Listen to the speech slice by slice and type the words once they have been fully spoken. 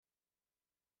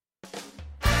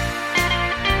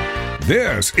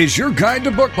This is your guide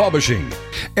to book publishing.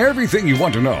 Everything you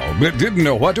want to know but didn't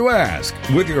know what to ask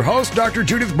with your host, Dr.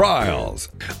 Judith Briles.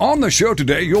 On the show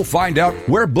today, you'll find out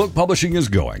where book publishing is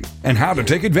going and how to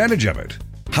take advantage of it.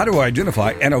 How to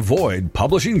identify and avoid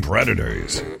publishing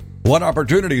predators. What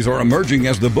opportunities are emerging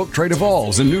as the book trade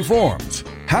evolves in new forms.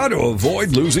 How to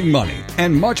avoid losing money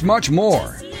and much, much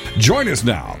more. Join us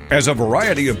now as a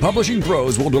variety of publishing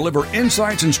pros will deliver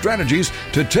insights and strategies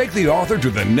to take the author to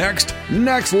the next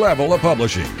level of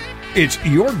publishing. It's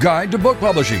your guide to book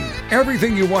publishing.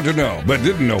 Everything you want to know but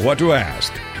didn't know what to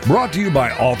ask. Brought to you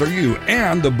by Author U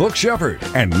and The Book Shepherd.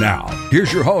 And now,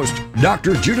 here's your host,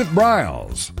 Dr. Judith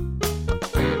Briles.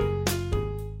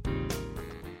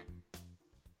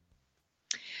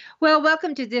 Well,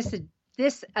 welcome to this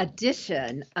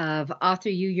edition of Author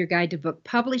U, your guide to book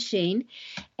publishing.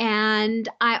 And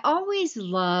I always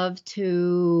love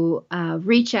to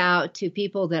reach out to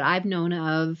people that I've known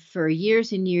of for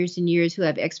years and years and years who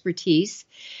have expertise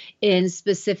in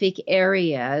specific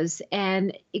areas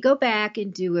and go back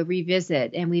and do a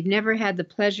revisit. And we've never had the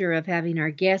pleasure of having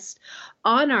our guest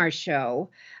on our show,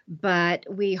 but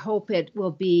we hope it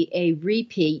will be a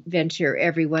repeat venture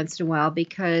every once in a while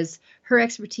because her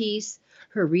expertise,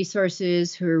 her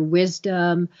resources, her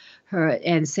wisdom,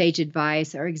 and sage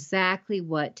advice are exactly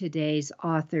what today's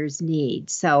authors need.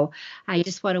 So I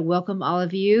just want to welcome all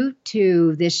of you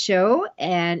to this show,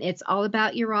 and it's all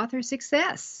about your author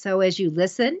success. So as you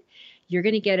listen, you're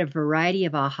going to get a variety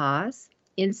of ahas,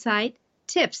 insight,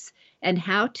 tips, and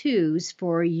how-tos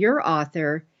for your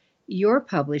author, your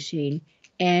publishing,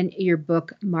 and your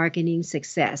book marketing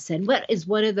success. And what is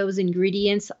one of those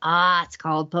ingredients? It's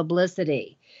called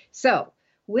publicity. So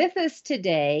with us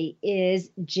today is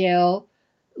Jill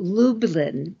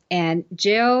Lublin. And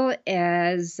Jill,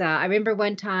 as I remember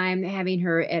one time having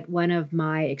her at one of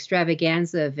my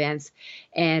extravaganza events,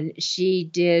 and she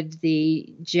did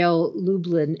the Jill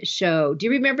Lublin show. Do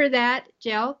you remember that,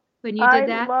 Jill, when you did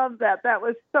that? I love that. That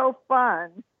was so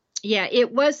fun. Yeah,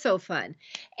 it was so fun.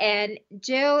 And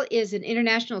Jill is an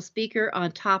international speaker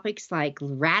on topics like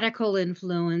radical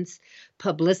influence,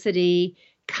 publicity,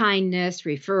 kindness,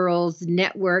 referrals,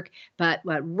 network. But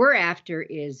what we're after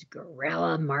is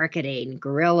guerrilla marketing,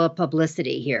 guerrilla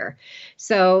publicity here.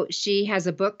 So she has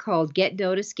a book called Get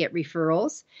Noticed, Get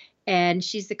Referrals. And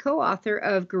she's the co-author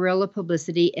of Guerrilla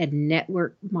Publicity and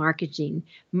Network Marketing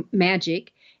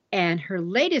Magic. And her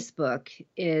latest book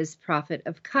is Profit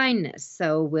of Kindness.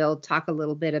 So we'll talk a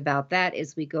little bit about that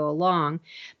as we go along.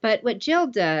 But what Jill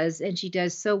does, and she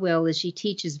does so well, is she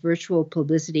teaches virtual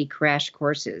publicity crash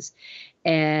courses.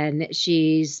 And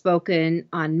she's spoken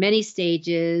on many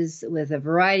stages with a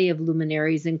variety of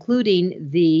luminaries, including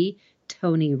the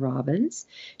Tony Robbins.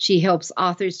 She helps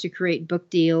authors to create book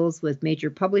deals with major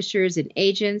publishers and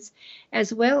agents,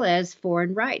 as well as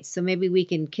foreign rights. So maybe we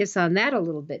can kiss on that a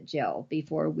little bit, Jill,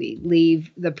 before we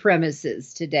leave the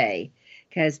premises today,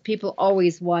 because people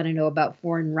always want to know about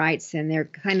foreign rights, and they're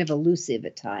kind of elusive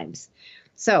at times.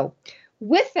 So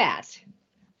with that,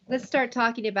 let's start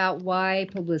talking about why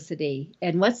publicity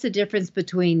and what's the difference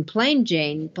between plain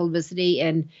Jane publicity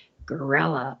and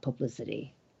guerrilla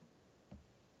publicity.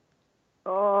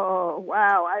 Oh,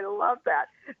 wow. I love that.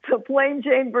 So plain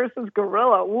Jane versus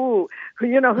gorilla. Ooh,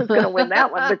 you know who's going to win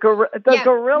that one? The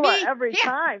gorilla every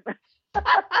time.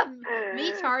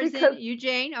 Me, Tarzan, you,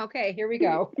 Jane. Okay, here we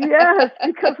go. Yes,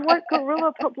 because what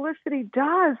guerrilla publicity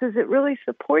does is it really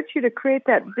supports you to create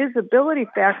that visibility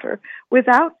factor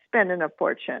without spending a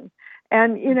fortune.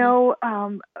 And, you know,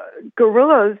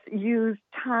 guerrillas use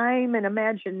time and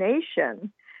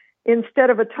imagination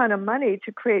instead of a ton of money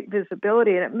to create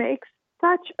visibility, and it makes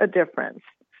such a difference.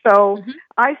 So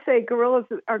I say guerrillas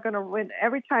are going to win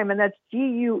every time, and that's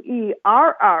Guerrilli,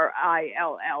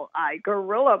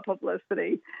 guerrilla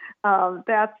publicity.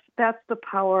 That's the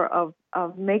power of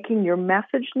making your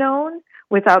message known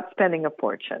without spending a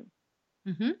fortune.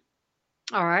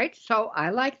 All right, so I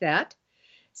like that.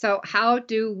 So how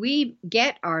do we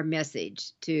get our message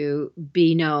to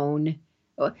be known?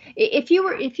 If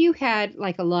you had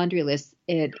like a laundry list,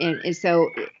 and so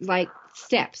like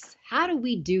steps, how do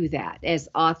we do that as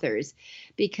authors?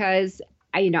 Because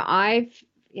I've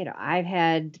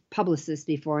had publicists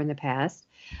before in the past,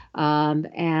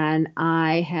 and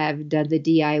I have done the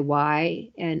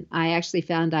DIY, and I actually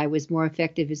found I was more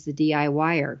effective as the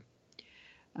DIYer.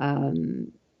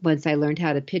 Once I learned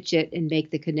how to pitch it and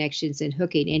make the connections and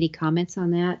hooking. Any comments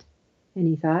on that?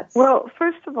 Any thoughts? Well,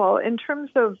 first of all, in terms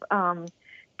of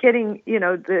getting,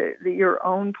 your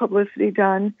own publicity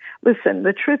done, listen,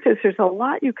 the truth is there's a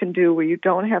lot you can do where you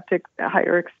don't have to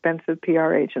hire expensive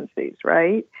PR agencies,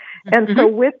 right? And so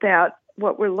with that,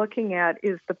 what we're looking at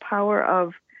is the power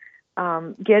of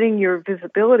getting your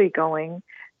visibility going.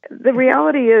 The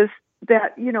reality is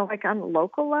that, like on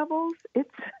local levels, it's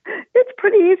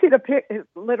pretty easy to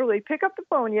literally pick up the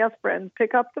phone. Yes, friends,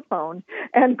 pick up the phone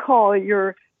and call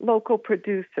your local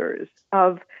producers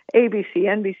of ABC,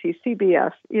 NBC,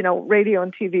 CBS, radio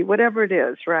and TV, whatever it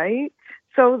is, right?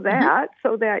 So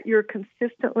that you're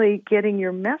consistently getting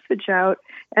your message out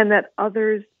and that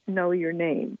others know your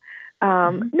name.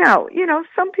 Now,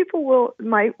 some people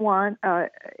might want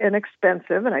an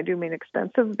expensive, and I do mean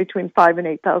expensive, between $5,000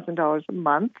 and $8,000 a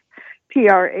month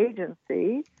PR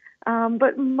agency.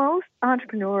 But most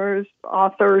entrepreneurs,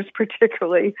 authors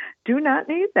particularly, do not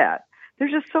need that.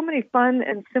 There's just so many fun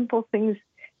and simple things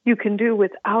you can do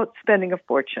without spending a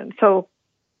fortune.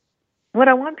 What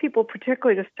I want people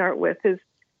particularly to start with is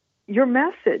your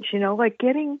message, like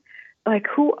getting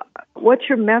what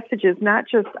your message is, not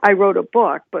just I wrote a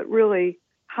book, but really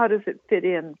how does it fit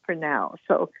in for now?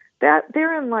 So that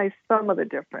therein lies some of the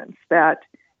difference that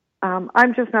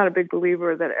I'm just not a big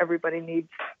believer that everybody needs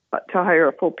to hire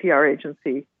a full PR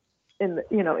agency in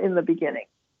the beginning.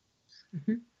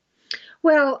 Mm-hmm.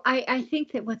 Well, I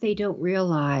think that what they don't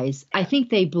realize, I think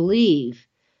they believe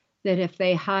that if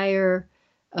they hire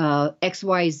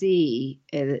XYZ,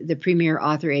 the premier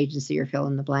author agency or fill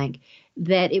in the blank,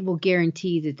 that it will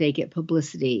guarantee that they get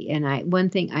publicity. And one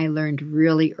thing I learned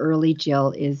really early,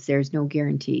 Jill, is there's no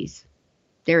guarantees.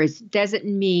 Doesn't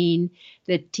mean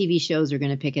that TV shows are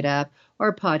going to pick it up,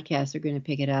 or podcasts are going to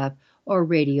pick it up, or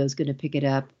radio is going to pick it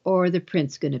up, or the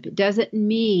print's going to. Doesn't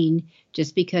mean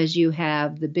just because you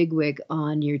have the bigwig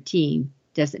on your team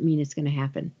doesn't mean it's going to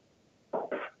happen.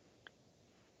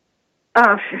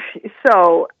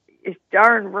 So it's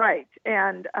darn right.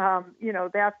 And,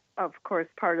 that's, of course,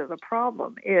 part of the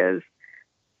problem is,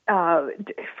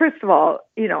 first of all,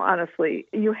 honestly,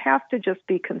 you have to just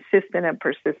be consistent and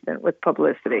persistent with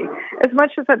publicity. As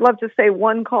much as I'd love to say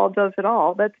one call does it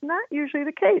all, that's not usually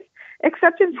the case,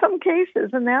 except in some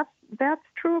cases. And that's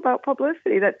true about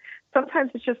publicity, that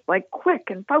sometimes it's just like quick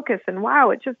and focus and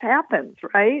wow, it just happens,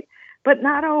 right? But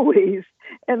not always.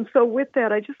 And so with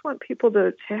that, I just want people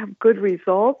to have good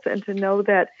results and to know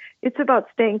that it's about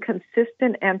staying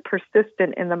consistent and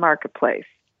persistent in the marketplace.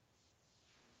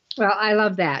 Well, I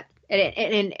love that.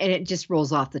 And it just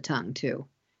rolls off the tongue too.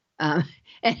 And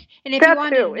if that you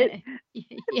want too.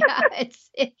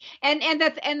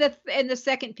 And the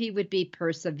second P would be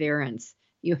perseverance.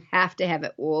 You have to have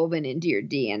it woven into your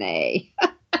DNA.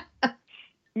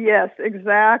 Yes,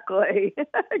 exactly.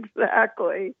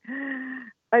 Exactly.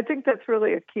 I think that's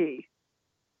really a key.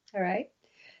 All right.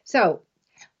 So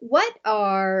what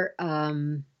are,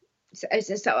 so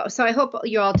I hope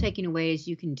you're all taking away as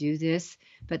you can do this,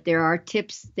 but there are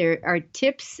tips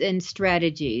and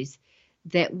strategies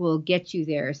that will get you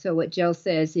there. So what Jill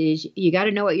says is you got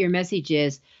to know what your message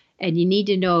is, and you need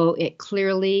to know it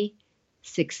clearly,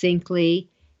 succinctly,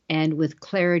 and with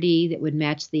clarity that would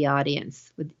match the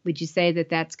audience. Would you say that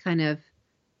that's kind of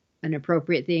an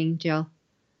appropriate thing, Jill?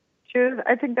 Judith,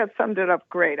 I think that summed it up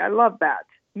great. I love that.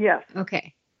 Yes.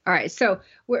 Okay. All right. So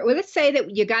let's say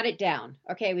that you got it down.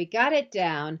 Okay, we got it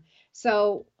down.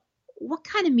 So what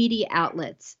kind of media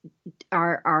outlets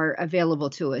are available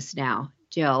to us now,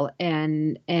 Jill?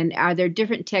 And are there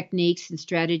different techniques and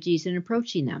strategies in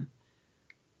approaching them?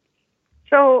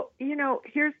 So,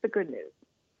 here's the good news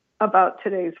about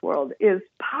today's world is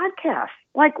podcasts.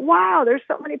 Like, wow, there's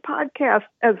so many podcasts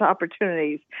as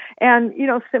opportunities. And,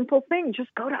 simple thing,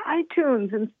 just go to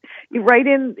iTunes and you write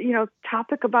in,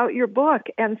 topic about your book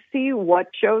and see what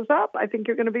shows up. I think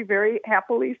you're going to be very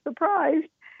happily surprised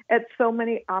at so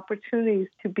many opportunities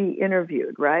to be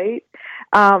interviewed, right?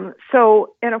 And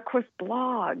of course,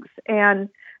 blogs. And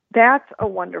that's a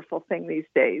wonderful thing these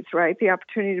days, right? The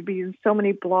opportunity to be in so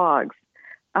many blogs.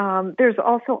 There's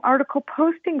also article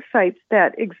posting sites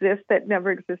that exist that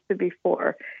never existed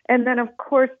before. And then, of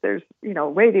course, there's,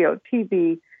 radio,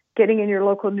 TV, getting in your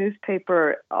local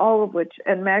newspaper, all of which,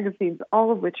 and magazines,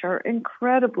 all of which are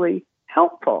incredibly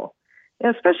helpful,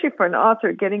 especially for an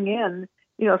author getting in,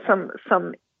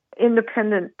 some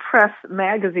independent press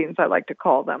magazines, I like to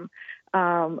call them,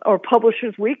 or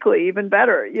Publishers Weekly, even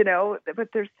better, but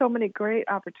there's so many great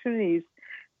opportunities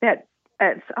that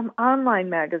some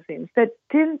online magazines that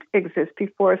didn't exist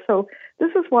before. So this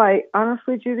is why,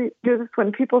 honestly, Judith,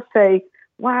 when people say,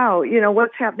 wow,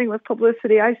 what's happening with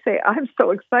publicity, I say, I'm so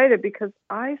excited because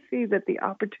I see that the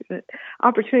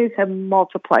opportunities have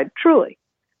multiplied, truly.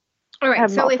 All right.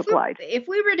 So multiplied. if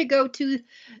we were to go to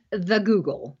the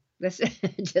Google,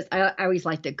 I always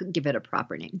like to give it a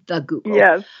proper name, the Google.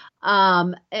 Yes.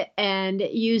 And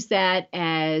use that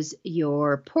as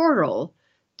your portal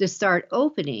to start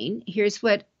opening. Here's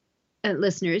what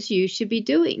listeners, you should be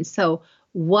doing. So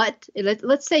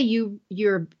let's say you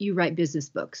write business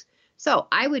books. So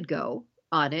I would go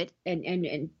on it,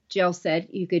 and Jill said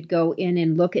you could go in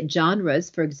and look at genres,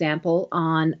 for example,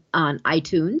 on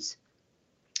iTunes,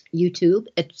 YouTube,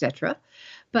 etc.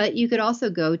 But you could also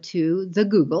go to the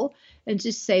Google and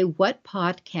just say, what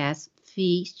podcasts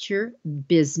feature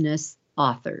business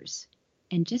authors,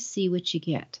 and just see what you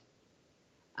get.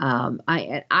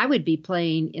 I would be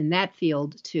playing in that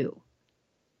field too.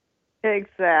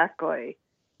 Exactly.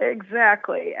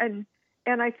 And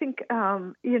I think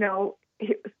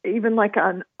even like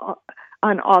on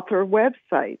author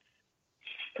websites,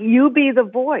 you be the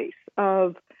voice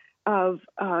of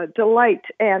delight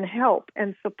and help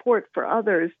and support for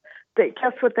others.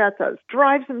 Guess what that does?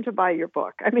 Drives them to buy your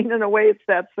book. I mean, in a way, it's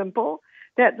that simple.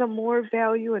 That the more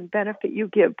value and benefit you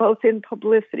give, both in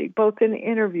publicity, both in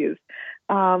interviews,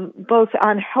 both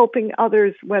on helping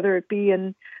others, whether it be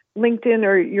in LinkedIn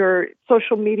or your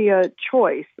social media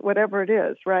choice, whatever it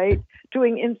is, right?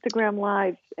 Doing Instagram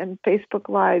Lives and Facebook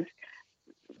Lives,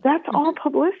 that's all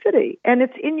publicity. And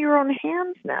it's in your own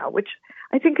hands now, which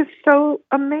I think is so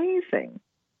amazing.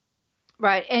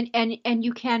 Right. And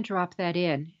you can drop that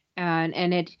in.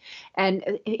 And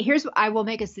here's what I will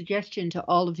make a suggestion to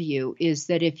all of you is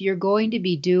that if you're going to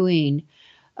be doing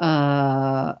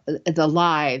the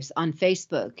lives on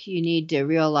Facebook, you need to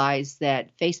realize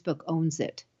that Facebook owns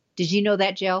it. Did you know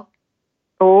that, Jill?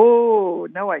 Oh,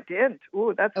 no, I didn't.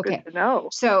 Oh, that's okay. Good to know.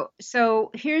 So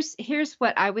here's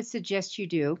what I would suggest you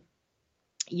do.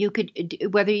 You could,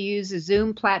 whether you use a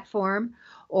Zoom platform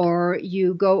or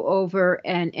you go over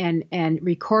and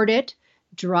record it,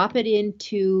 drop it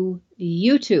into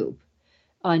YouTube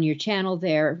on your channel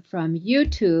there. From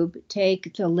YouTube,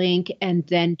 take the link and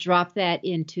then drop that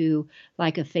into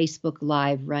like a Facebook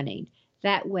Live running.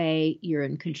 That way you're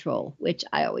in control, which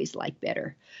I always like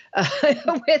better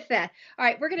with that. All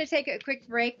right, we're going to take a quick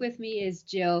break. With me is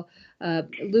Jill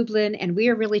Lublin, and we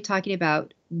are really talking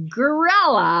about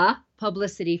guerrilla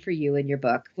publicity for you in your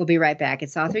book. We'll be right back.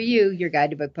 It's Author You, your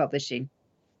guide to book publishing.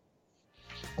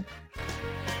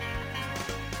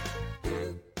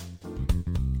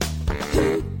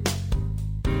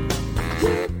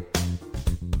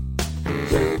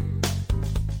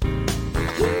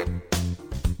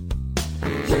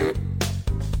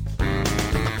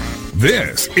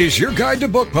 This is your guide to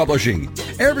book publishing.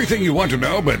 Everything you want to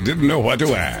know but didn't know what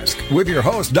to ask. With your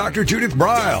host, Dr. Judith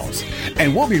Briles.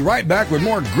 And we'll be right back with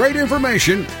more great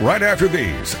information right after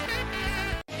these.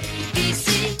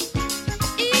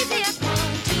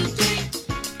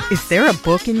 Is there a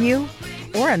book in you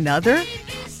or another?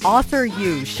 Author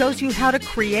You shows you how to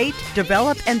create,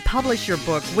 develop, and publish your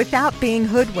book without being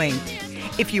hoodwinked.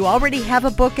 If you already have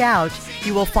a book out,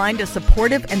 you will find a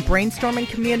supportive and brainstorming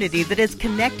community that is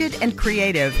connected and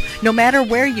creative, no matter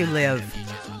where you live.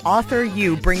 Author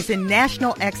You brings in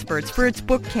national experts for its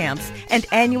book camps and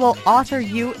annual Author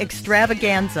You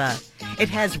extravaganza. It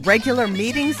has regular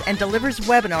meetings and delivers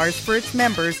webinars for its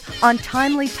members on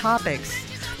timely topics.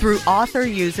 Through Author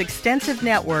You's extensive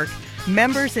network,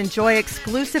 members enjoy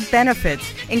exclusive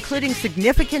benefits, including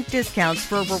significant discounts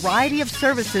for a variety of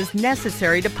services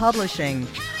necessary to publishing.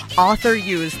 Author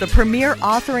You is the premier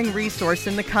authoring resource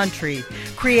in the country,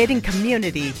 creating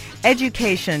community,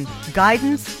 education,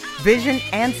 guidance, vision,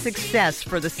 and success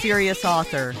for the serious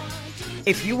author.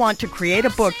 If you want to create a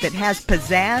book that has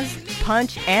pizzazz,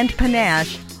 punch, and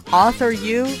panache, Author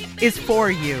You is for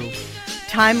you.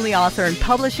 Timely author and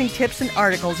publishing tips and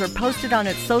articles are posted on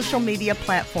its social media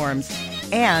platforms,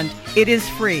 and it is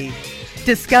free.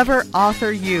 Discover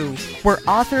Author You, where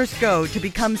authors go to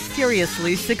become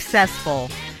seriously successful.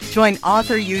 Join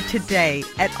Author You today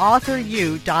at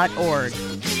authoryou.org.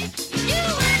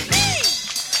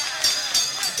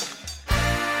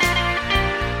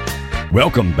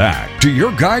 Welcome back to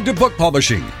your guide to book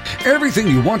publishing. Everything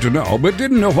you want to know but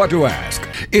didn't know what to ask.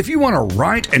 If you want to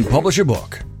write and publish a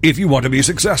book, if you want to be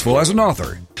successful as an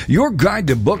author, your guide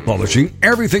to book publishing,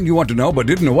 everything you want to know but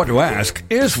didn't know what to ask,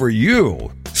 is for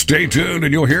you. Stay tuned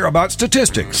and you'll hear about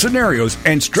statistics, scenarios,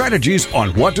 and strategies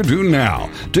on what to do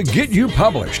now to get you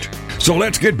published. So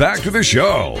let's get back to the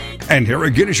show. And here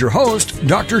again is your host,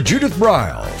 Dr. Judith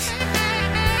Briles.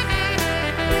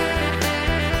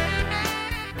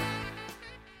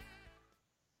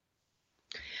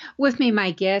 With me, my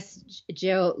guest,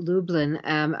 Jill Lublin,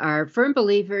 are firm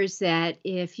believers that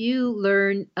if you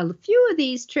learn a few of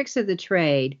these tricks of the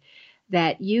trade,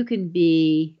 that you can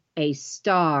be a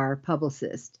star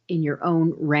publicist in your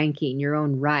own ranking, your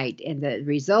own right. And the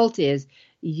result is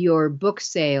your book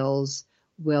sales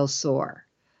will soar.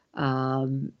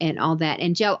 and all that.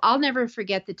 And Joe, I'll never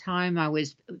forget the time I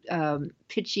was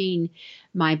pitching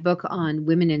my book on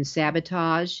women in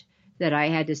sabotage, that I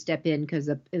had to step in because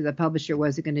the publisher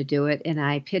wasn't going to do it, and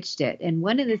I pitched it. And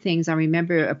one of the things I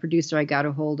remember, a producer I got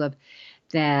a hold of,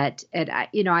 that, and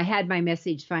I had my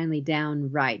message finally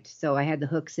down right, so I had the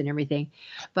hooks and everything,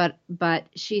 but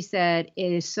she said,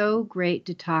 it is so great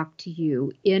to talk to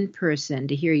you in person,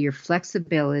 to hear your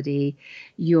flexibility,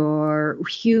 your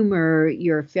humor,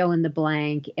 your fill in the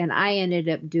blank. And I ended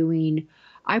up doing,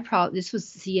 this was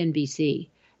CNBC,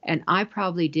 and I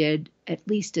probably did at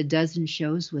least a dozen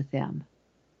shows with them.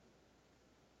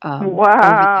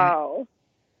 Wow.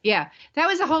 Yeah, that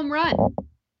was a home run.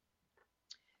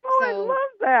 Oh, so, I love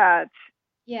that.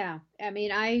 Yeah, I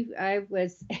mean, I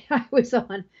was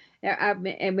on,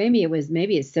 and maybe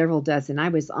it's several dozen. I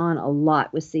was on a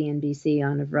lot with CNBC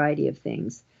on a variety of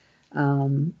things,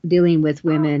 dealing with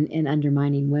women and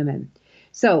undermining women.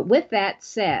 So, with that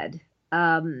said,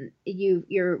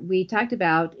 we talked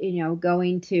about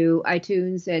going to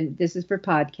iTunes, and this is for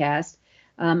podcast.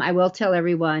 I will tell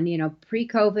everyone,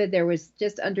 pre-COVID there was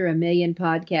just under 1 million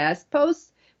podcasts.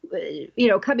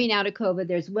 Coming out of COVID,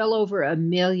 there's well over 2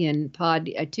 million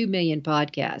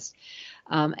podcasts.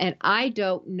 And I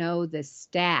don't know the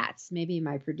stats. Maybe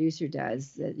my producer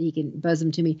does. He can buzz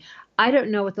them to me. I don't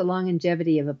know what the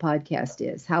longevity of a podcast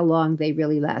is, how long they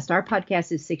really last. Our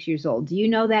podcast is 6 years old. Do you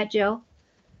know that, Jill?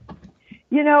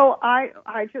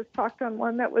 I just talked on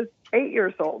one that was 8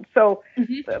 years old. So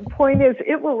The point is,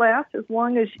 it will last as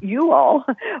long as you all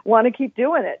want to keep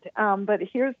doing it. But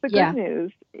here's the good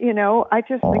news. I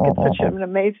just think it's such an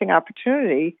amazing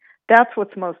opportunity. That's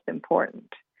what's most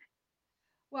important.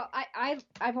 Well,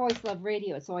 I've always loved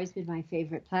radio. It's always been my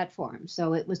favorite platform.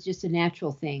 So it was just a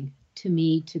natural thing to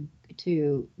me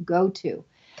to go to.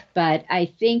 But I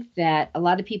think that a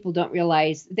lot of people don't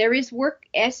realize there is work,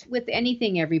 as with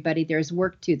anything, everybody, there's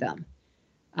work to them.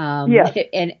 And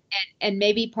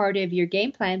maybe part of your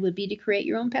game plan would be to create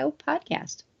your own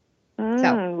podcast.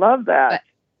 Love that.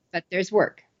 But there's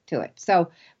work to it. So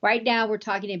right now we're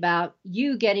talking about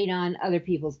you getting on other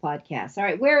people's podcasts. All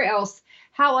right, where else?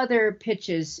 How other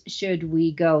pitches should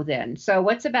we go then? So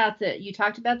you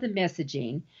talked about the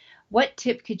messaging. What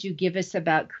tip could you give us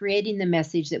about creating the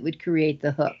message that would create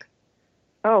the hook?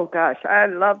 Oh, gosh, I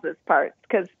love this part,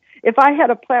 because if I had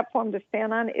a platform to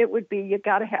stand on, it would be you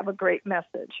got to have a great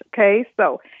message, okay?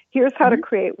 So here's how to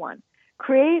create one.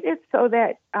 Create it so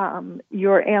that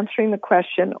you're answering the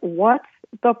question, what's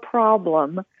the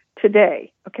problem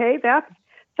today, okay?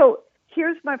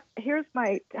 Here's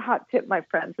my hot tip, my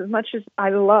friends. As much as I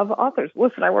love authors,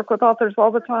 listen, I work with authors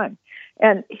all the time.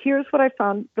 And here's what I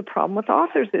found the problem with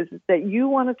authors is that you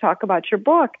want to talk about your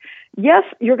book. Yes,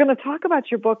 you're going to talk about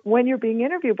your book when you're being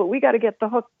interviewed, but we got to get the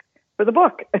hook for the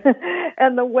book.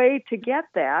 And the way to get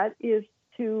that is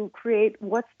to create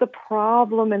what's the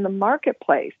problem in the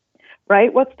marketplace,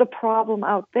 right? What's the problem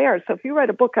out there? So if you write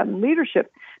a book on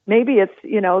leadership, maybe it's,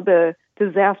 the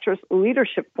disastrous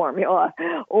leadership formula,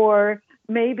 or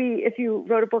maybe if you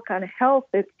wrote a book on health,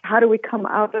 it's how do we come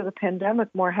out of the pandemic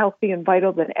more healthy and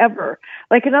vital than ever?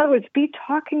 Like, in other words, be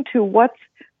talking to what's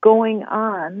going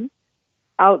on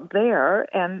out there,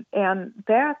 and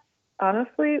that's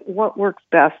honestly what works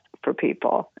best for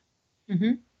people.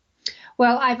 Mm-hmm.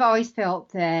 Well, I've always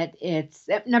felt that it's,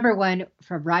 number one,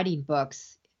 for writing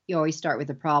books, you always start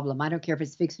with a problem. I don't care if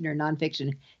it's fiction or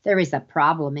nonfiction. There is a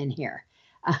problem in here.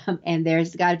 And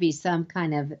there's got to be some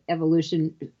kind of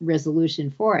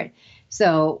resolution for it.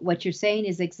 So what you're saying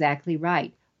is exactly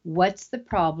right. What's the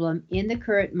problem in the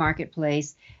current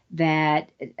marketplace that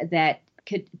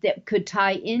could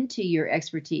tie into your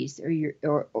expertise or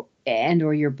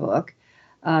your book,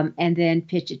 and then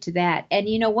pitch it to that. And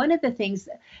one of the things,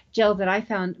 Jill, that I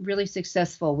found really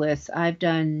successful with, I've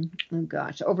done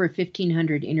over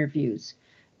 1,500 interviews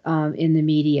in the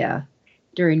media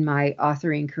during my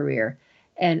authoring career.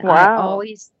 And wow. I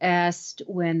always asked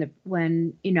when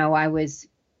I was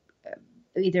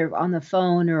either on the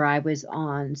phone or I was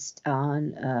on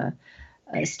a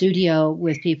studio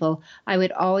with people, I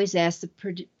would always ask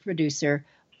the producer,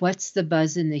 what's the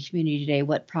buzz in the community today?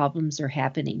 What problems are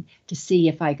happening, to see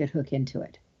if I could hook into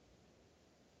it.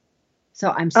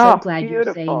 So I'm so glad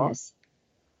you're saying this.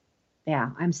 Yeah,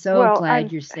 I'm so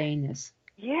glad you're saying this.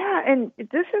 Yeah, and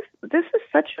this is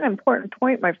such an important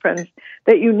point, my friends,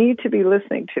 that you need to be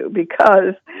listening to,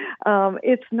 because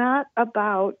it's not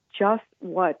about just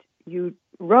what you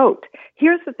wrote.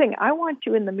 Here's the thing. I want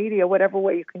you in the media whatever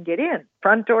way you can get in,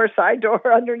 front door, side door,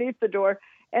 underneath the door.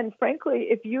 And frankly,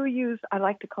 if you use, I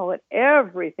like to call it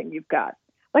everything you've got.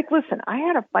 Like, listen, I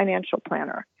had a financial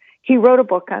planner. he wrote a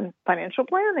book on financial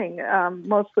planning,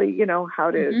 mostly,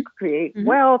 how to create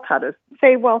wealth, how to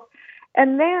save wealth.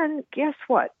 And then guess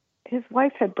what? His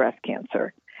wife had breast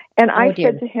cancer. And I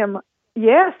said to him,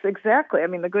 yes, exactly. I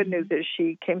mean, the good news is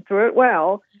she came through it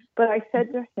well. But I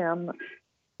said to him,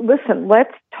 listen,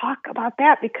 let's talk about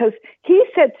that, because he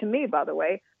said to me, by the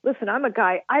way, listen, I'm a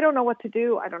guy, I don't know what to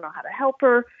do. I don't know how to help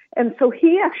her. And so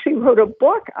he actually wrote a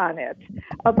book on it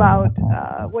about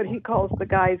what he calls the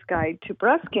Guy's Guide to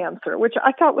Breast Cancer, which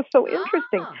I thought was so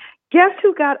interesting. Guess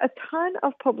who got a ton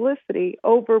of publicity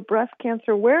over Breast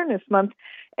Cancer Awareness Month?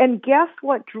 And guess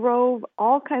what drove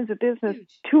all kinds of business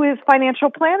to his financial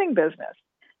planning business?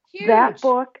 Huge. That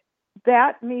book,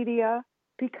 that media,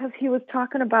 because he was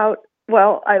talking about,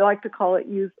 well, I like to call it,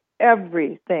 use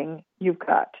everything you've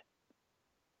got.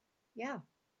 Yeah.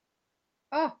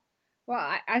 Oh,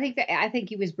 well, I think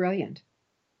he was brilliant.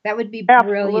 That would be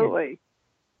Absolutely. brilliant.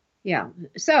 Yeah.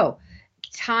 So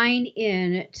tying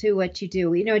in to what you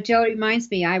do, Jill, it reminds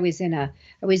me, I was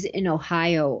in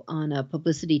Ohio on a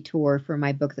publicity tour for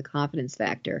my book, The Confidence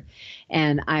Factor.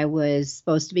 And I was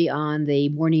supposed to be on the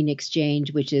Morning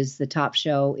Exchange, which is the top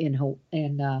show in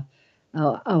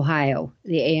Ohio,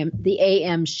 the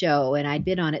AM show. And I'd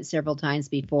been on it several times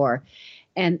before.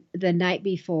 And the night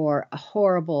before, a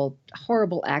horrible,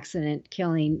 horrible accident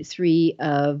killing 3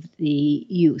 of the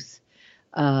youth,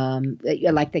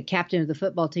 like the captain of the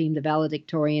football team, the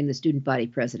valedictorian, the student body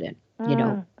president.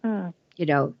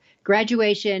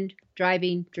 Graduation,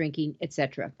 driving, drinking,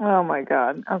 etc. Oh my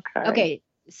God. Okay. Okay.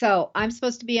 So I'm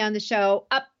supposed to be on the show,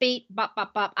 upbeat, bop,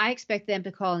 bop, bop. I expect them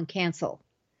to call and cancel.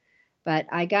 But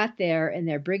I got there and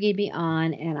they're bringing me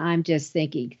on, and I'm just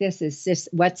thinking, this is just,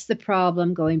 what's the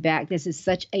problem going back? This is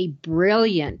such a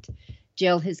brilliant,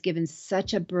 Jill has given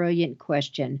such a brilliant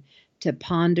question to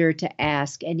ponder, to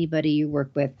ask anybody you work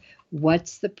with.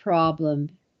 What's the problem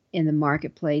in the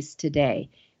marketplace today?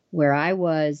 Where I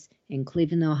was in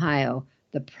Cleveland, Ohio,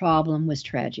 the problem was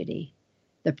tragedy.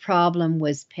 The problem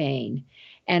was pain.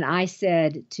 And I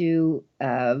said to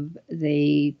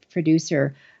the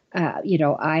producer,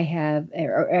 I have,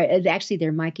 actually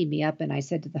they're miking me up, and I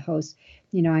said to the host,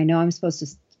 I know I'm supposed to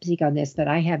speak on this, but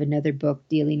I have another book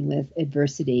dealing with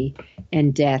adversity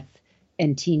and death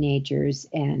and teenagers.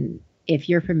 And if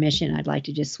your permission, I'd like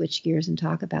to just switch gears and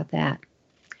talk about that.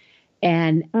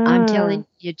 And I'm telling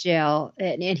you, Jill,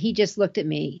 and he just looked at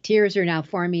me. Tears are now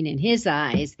forming in his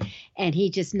eyes. And he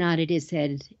just nodded his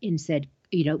head and said,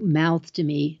 mouth to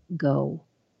me, go.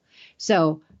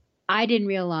 So I didn't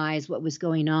realize what was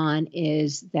going on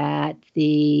is that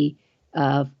the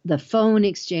phone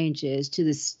exchanges to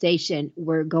the station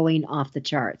were going off the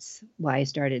charts while I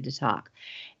started to talk.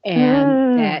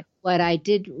 And that what I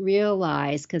didn't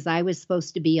realize, because I was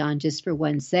supposed to be on just for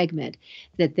one segment,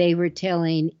 that they were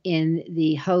telling in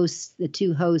the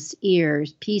two hosts'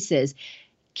 ears pieces,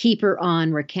 keep her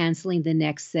on, we're canceling the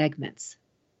next segments.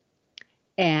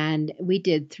 And we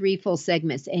did 3 full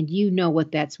segments, and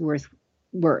what that's worth.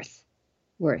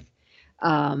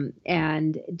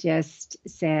 And just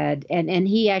said, and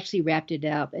he actually wrapped it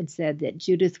up and said that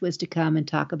Judith was to come and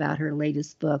talk about her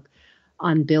latest book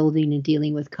on building and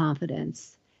dealing with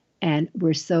confidence. And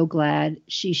we're so glad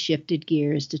she shifted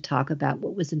gears to talk about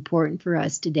what was important for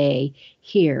us today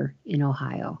here in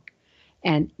Ohio.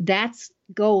 And that's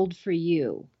gold for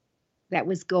you. That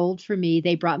was gold for me.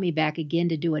 They brought me back again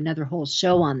to do another whole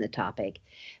show on the topic,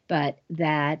 but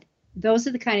those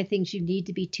are the kind of things you need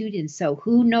to be tuned in. So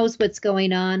who knows what's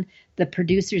going on? The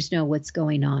producers know what's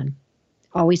going on.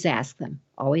 Always ask them.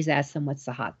 Always ask them what's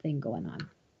the hot thing going on.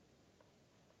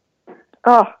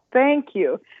 Oh, thank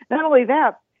you. Not only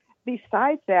that,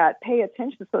 besides that, pay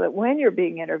attention so that when you're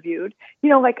being interviewed,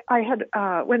 like I had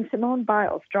when Simone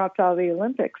Biles dropped out of the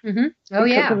Olympics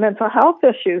because of mental health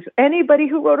issues. Anybody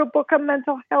who wrote a book on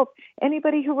mental health,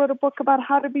 anybody who wrote a book about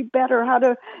how to be better, how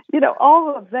to,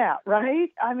 all of that, right?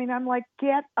 I mean, I'm like,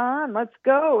 get on, let's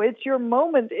go. It's your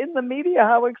moment in the media.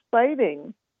 How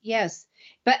exciting. Yes.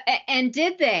 And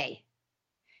did they?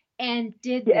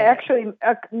 Yeah, actually,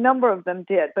 a number of them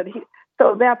did, but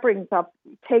so that brings up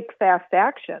take fast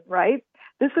action, right?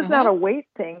 This is not a wait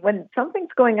thing. When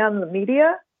something's going on in the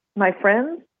media, my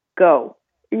friends, go.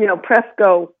 Press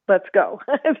go, let's go.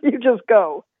 You just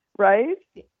go, right?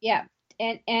 Yeah.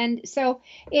 And so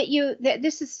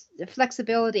this is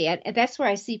flexibility. And that's where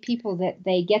I see people that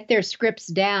they get their scripts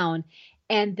down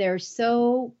and they're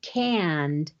so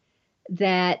canned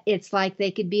that it's like they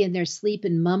could be in their sleep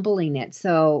and mumbling it.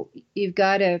 So you've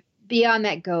got to be on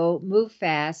that go, move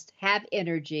fast, have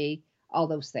energy, all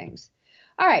those things.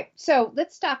 All right, so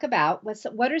let's talk about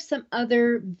what are some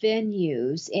other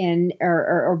venues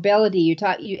or ability.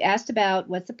 You asked about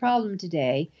what's the problem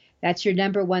today, That's your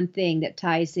number one thing that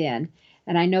ties in.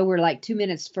 And I know we're like 2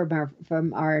 minutes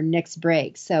from our next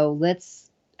break. So let's,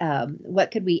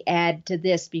 what could we add to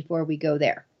this before we go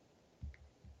there?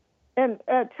 And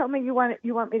tell me, you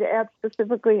want me to add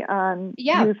specifically on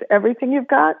Yeah. use everything you've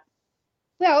got?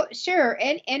 Well, sure.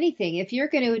 And anything. If you're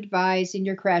going to advise in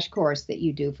your crash course that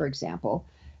you do, for example,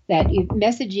 that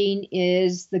messaging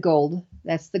is the gold.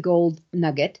 That's the gold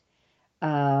nugget.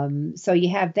 So you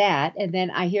have that. And then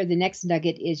I hear the next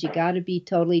nugget is you got to be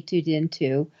totally tuned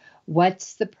into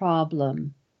what's the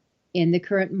problem in the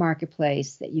current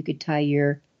marketplace that you could tie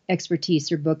your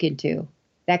expertise or book into.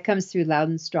 That comes through loud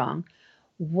and strong.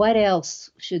 What else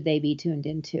should they be tuned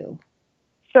into?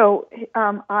 So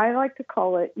I like to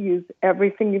call it use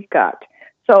everything you've got.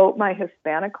 So my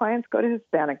Hispanic clients go to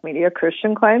Hispanic media,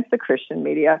 Christian clients to Christian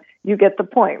media. You get the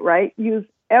point, right? Use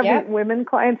women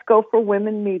clients go for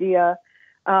women media.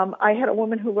 I had a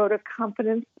woman who wrote a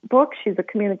confidence book. She's a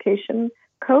communication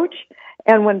coach.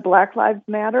 And when Black Lives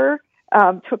Matter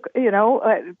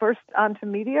burst onto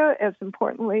media as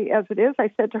importantly as it is, I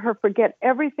said to her, forget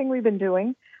everything we've been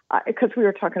doing, because we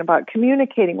were talking about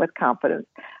communicating with confidence.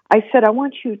 I said, I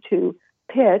want you to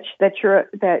pitch that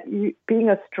you being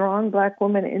a strong Black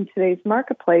woman in today's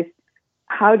marketplace,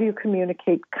 how do you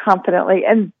communicate confidently?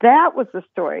 And that was the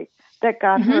story that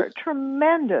got her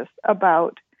tremendous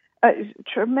amounts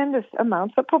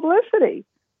of publicity.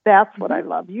 That's what I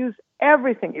love. Use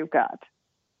everything you've got.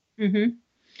 Mm-hmm.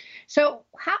 So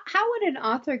how would an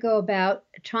author go about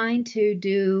trying to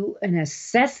do an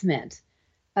assessment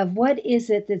of what is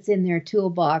it that's in their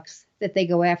toolbox that they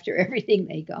go after everything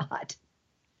they got?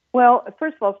 Well,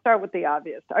 first of all, start with the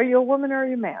obvious. Are you a woman or are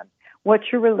you a man?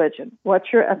 What's your religion?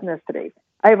 What's your ethnicity?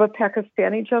 I have a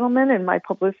Pakistani gentleman in my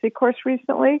publicity course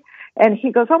recently, and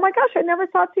he goes, oh my gosh, I never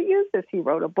thought to use this. He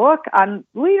wrote a book on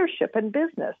leadership and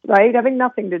business, right? Having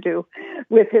nothing to do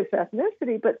with his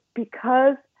ethnicity. But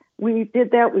because we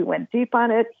did that, we went deep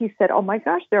on it. He said, oh my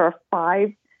gosh, there are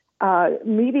 5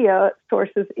 media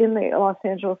sources in the Los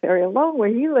Angeles area alone where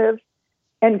he lives.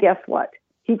 And guess what?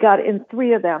 He got in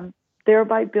 3 of them,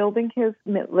 thereby building his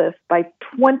list by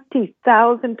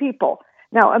 20,000 people.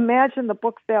 Now, imagine the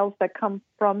book sales that come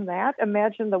from that.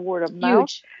 Imagine the word of mouth.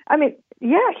 Huge. I mean,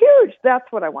 yeah, huge.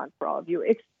 That's what I want for all of you.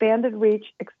 Expanded reach,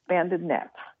 expanded net.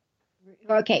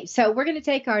 Okay, so we're going to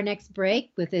take our next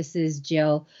break. This is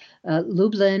Jill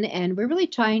Lublin, and we're really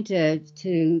trying to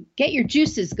get your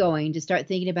juices going to start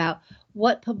thinking about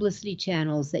what publicity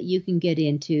channels that you can get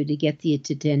into to get the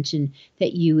attention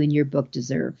that you and your book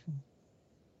deserve.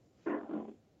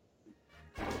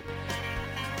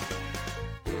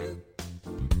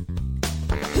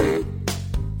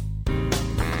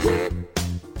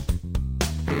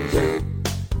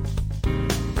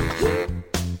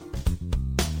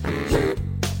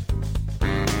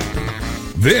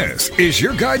 This is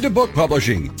your guide to book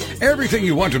publishing. Everything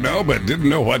you want to know but didn't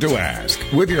know what to ask.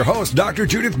 With your host, Dr.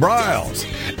 Judith Briles.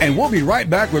 And we'll be right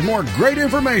back with more great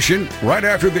information right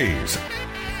after these.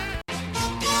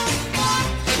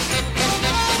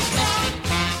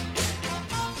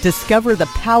 Discover the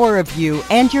power of you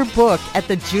and your book at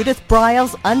the Judith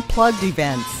Briles Unplugged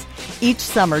events. Each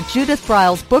summer, Judith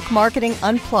Briles Book Marketing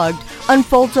Unplugged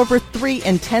unfolds over 3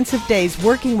 intensive days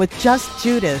working with just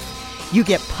Judith. You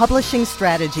get publishing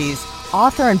strategies,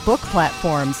 author and book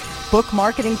platforms, book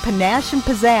marketing panache and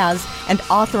pizzazz, and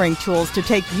authoring tools to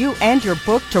take you and your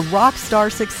book to rock star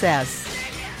success.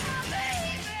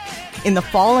 In the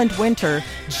fall and winter,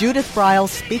 Judith Briles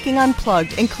Speaking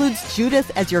Unplugged includes Judith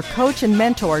as your coach and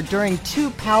mentor during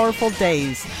 2 powerful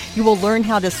days. You will learn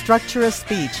how to structure a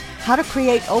speech, how to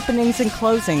create openings and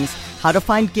closings, how to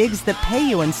find gigs that pay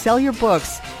you and sell your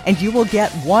books, and you will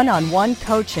get one-on-one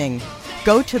coaching.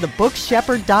 Go to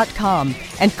thebookshepherd.com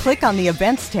and click on the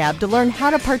Events tab to learn how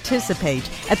to participate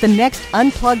at the next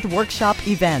Unplugged Workshop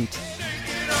event.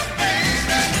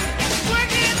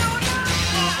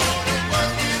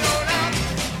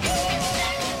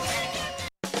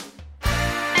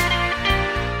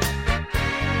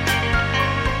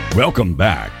 Welcome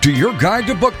back to your guide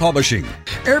to book publishing.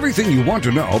 Everything you want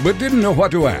to know but didn't know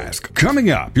what to ask. Coming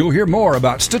up, you'll hear more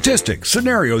about statistics,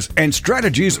 scenarios, and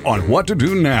strategies on what to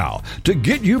do now to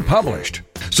get you published.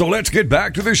 So let's get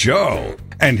back to the show.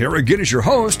 And here again is your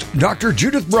host, Dr.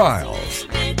 Judith Briles.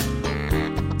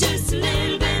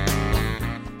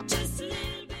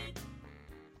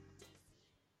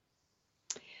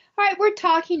 All right, we're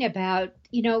talking about,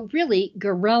 really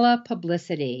guerrilla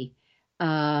publicity.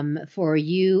 For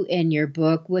you and your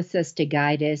book. With us to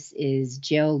guide us is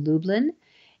Jill Lublin,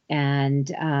 And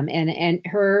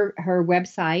her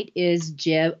website is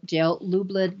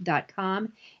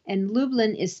jilllublin.com, and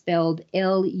Lublin is spelled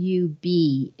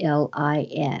Lublin.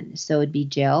 So it'd be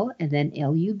Jill and then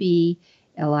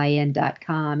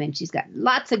Lublin.com, and she's got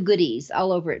lots of goodies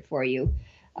all over it for you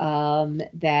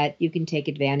that you can take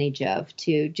advantage of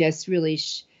to just really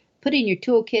put in your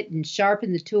toolkit and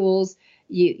sharpen the tools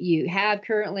you have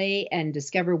currently and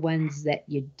discover ones that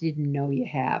you didn't know you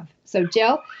have. So,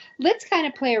 Jill, let's kind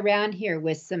of play around here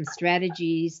with some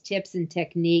strategies, tips, and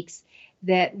techniques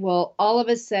that will all of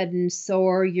a sudden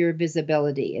soar your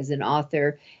visibility as an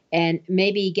author and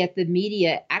maybe get the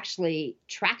media actually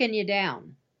tracking you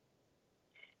down.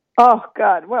 Oh,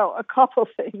 God. Well, a couple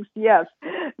things. Yes.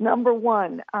 Number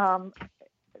one,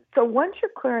 so once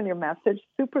you're clear on your message,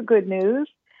 super good news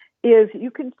is you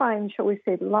can find, shall we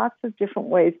say, lots of different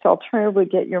ways to alternatively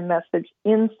get your message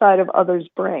inside of others'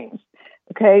 brains.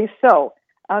 Okay, so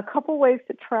a couple ways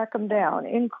to track them down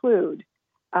include,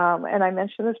 and I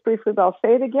mentioned this briefly, but I'll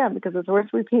say it again because it's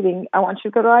worth repeating. I want you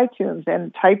to go to iTunes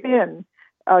and type in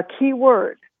a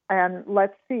keyword, and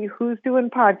let's see who's doing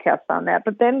podcasts on that.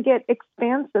 But then get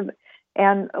expansive,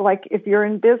 and like if you're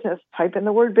in business, type in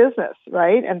the word business,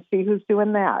 right, and see who's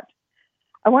doing that.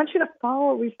 I want you to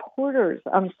follow reporters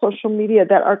on social media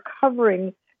that are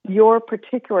covering your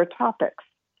particular topics.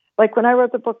 Like when I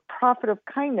wrote the book Profit of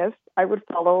Kindness, I would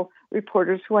follow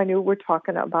reporters who I knew were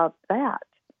talking about that.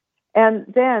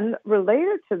 And then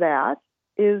related to that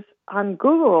is on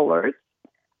Google Alerts,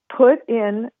 put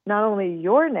in not only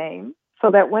your name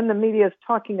so that when the media is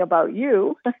talking about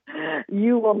you,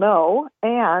 you will know.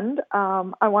 And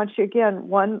I want you, again,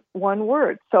 one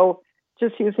word. So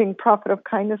just using Profit of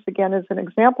Kindness again as an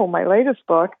example, my latest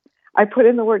book, I put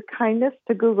in the word kindness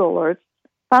to Google Alerts,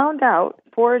 found out,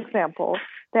 for example,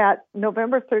 that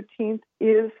November 13th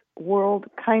is World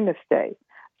Kindness Day.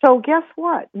 So guess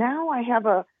what? Now I have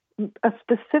a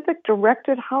specific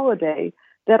directed holiday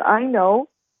that I know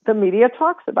the media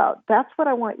talks about. That's what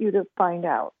I want you to find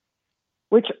out,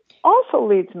 which also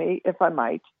leads me, if I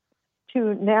might, to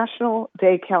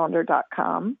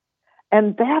nationaldaycalendar.com.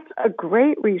 And that's a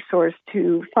great resource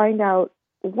to find out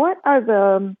what are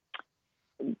the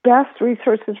best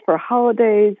resources for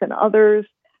holidays and others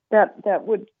that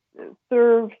would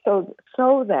serve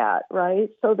so that, right,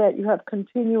 so that you have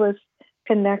continuous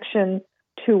connection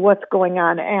to what's going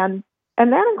on. And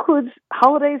that includes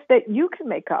holidays that you can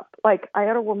make up. Like I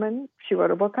had a woman, she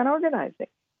wrote a book on organizing.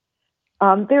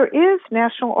 There is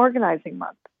National Organizing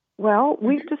Month. Well,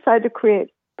 we've decided to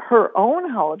create her own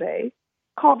holiday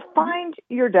called Find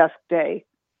Your Desk Day.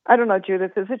 I don't know,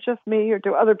 Judith, is it just me or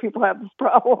do other people have this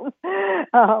problem?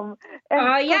 Yeah.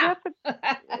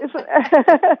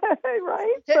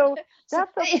 Right? So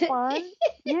that's a fun,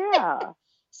 yeah.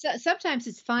 So sometimes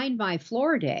it's Find My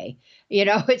Floor Day.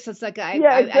 It's just like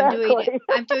exactly.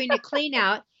 I'm doing a clean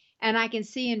out, and I can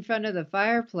see in front of the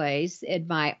fireplace in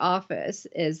my office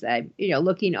as I'm,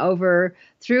 looking over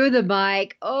through the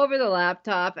mic, over the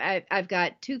laptop. I've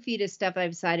got 2 feet of stuff.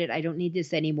 I've decided I don't need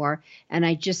this anymore. And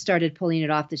I just started pulling it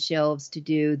off the shelves to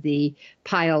do the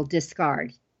pile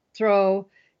discard, throw,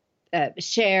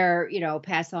 share,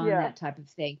 pass on, that type of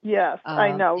thing. Yes,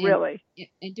 I know, really.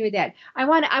 And do that. I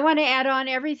want to add on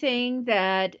everything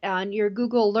that on your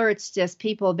Google Alerts, just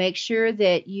people make sure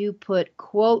that you put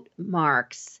quote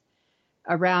marks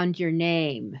around your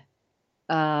name,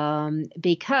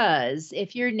 because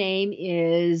if your name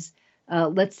is,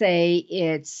 let's say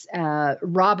it's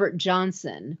Robert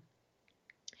Johnson,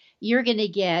 you're going to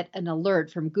get an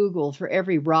alert from Google for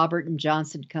every Robert and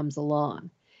Johnson comes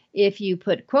along. If you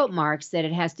put quote marks that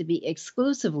it has to be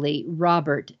exclusively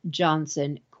Robert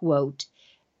Johnson quote,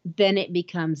 then it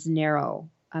becomes narrow.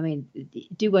 I mean,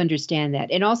 do understand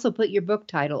that. And also put your book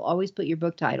title, always put your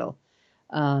book title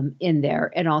in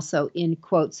there, and also in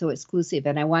quotes, so exclusive.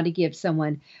 And I want to give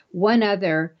someone one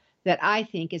other that I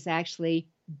think is actually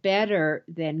better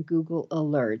than Google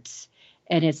Alerts.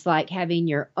 And it's like having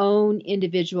your own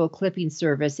individual clipping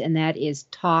service, and that is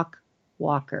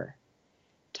TalkWalker.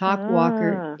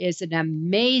 TalkWalker is an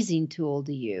amazing tool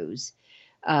to use.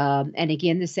 And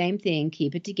again, the same thing,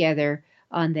 keep it together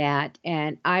on that.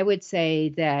 And I would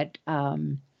say that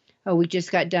we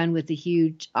just got done with the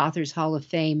huge Authors Hall of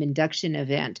Fame induction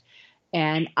event.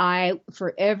 And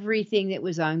for everything that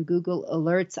was on Google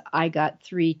Alerts, I got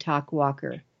 3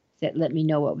 TalkWalker that let me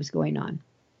know what was going on.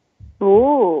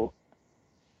 Ooh,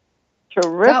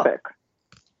 terrific.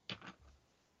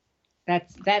 So,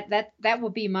 that will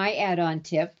be my add-on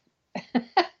tip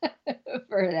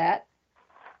for that.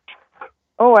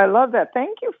 Oh, I love that.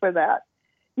 Thank you for that.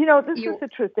 This is the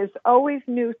truth. There's always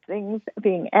new things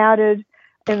being added.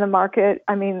 in the market.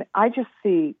 I mean, I just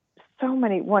see so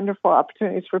many wonderful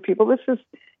opportunities for people. This is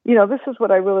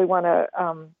what I really want to,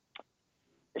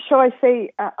 shall I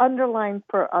say, underline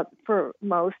for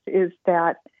most is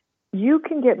that you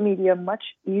can get media much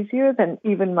easier than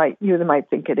even you might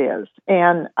think it is.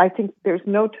 And I think there's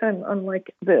no time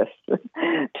unlike this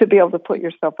to be able to put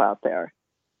yourself out there.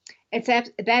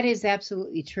 That is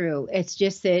absolutely true. It's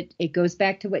just that it goes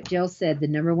back to what Jill said. The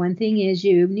number one thing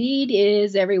you need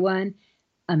is, everyone,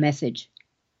 a message.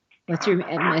 What's your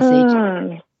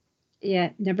message?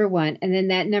 Yeah, number one. And then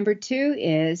that number two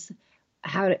is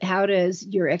how does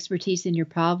your expertise and your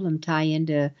problem tie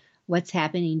into what's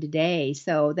happening today?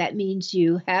 So that means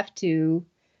you have to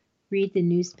read the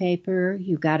newspaper.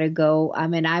 You got to go. I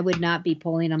mean, I would not be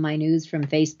pulling on my news from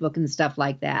Facebook and stuff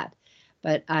like that,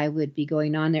 but I would be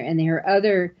going on there. And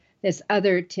this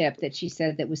other tip that she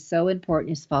said that was so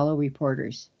important is follow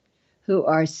reporters who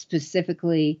are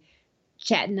specifically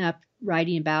chatting up,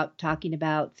 writing about, talking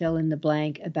about, fill in the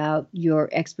blank about your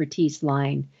expertise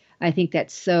line. I think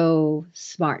that's so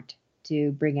smart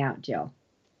to bring out, Jill.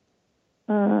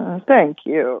 Thank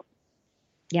you.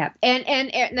 Yeah.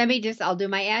 And let me I'll do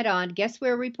my add-on. Guess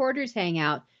where reporters hang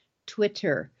out?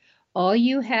 Twitter. All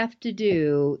you have to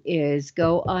do is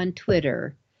go on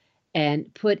Twitter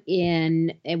and put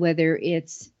in, whether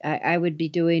it's, I would be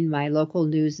doing my local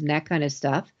news and that kind of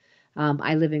stuff.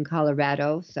 I live in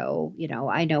Colorado, so,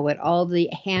 I know what all the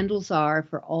handles are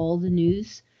for all the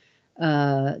news.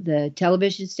 The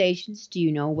television stations, do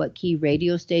you know what key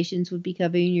radio stations would be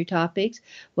covering your topics?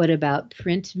 What about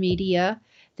print media?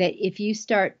 That if you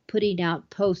start putting out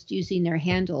posts using their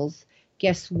handles,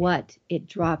 guess what? It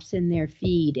drops in their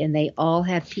feed, and they all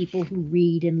have people who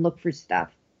read and look for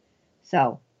stuff.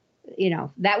 So,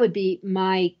 that would be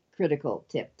my critical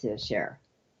tip to share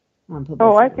on publicity.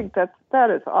 Oh, I think that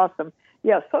is awesome.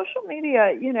 Yeah, social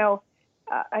media,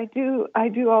 I do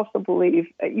also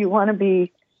believe you want to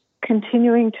be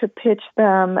continuing to pitch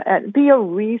them, and be a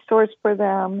resource for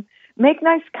them. Make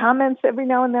nice comments every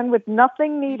now and then with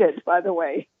nothing needed, by the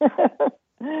way.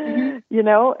 And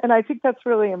I think that's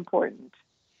really important.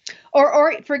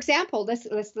 Or for example,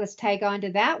 let's tag on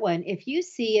to that one. If you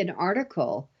see an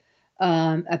article,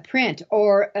 a print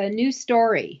or a news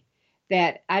story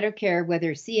that, I don't care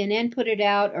whether CNN put it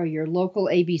out or your local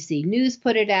ABC News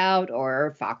put it out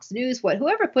or Fox News,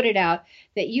 whoever put it out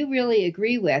that you really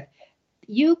agree with,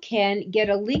 you can get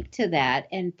a link to that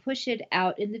and push it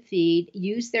out in the feed,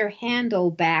 use their handle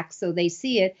back so they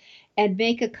see it, and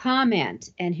make a comment.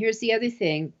 And here's the other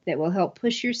thing that will help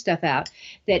push your stuff out,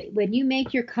 that when you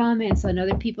make your comments on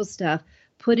other people's stuff,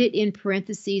 put it in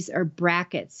parentheses or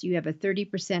brackets. You have a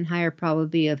 30% higher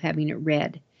probability of having it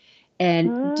read.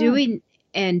 And doing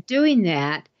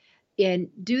that, and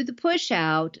do the push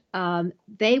out,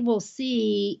 they will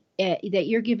see that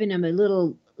you're giving them a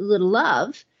little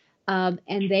love. And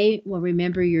they will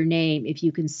remember your name if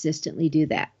you consistently do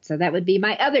that. So that would be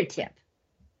my other tip.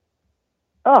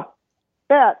 Oh,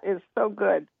 that is so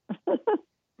good.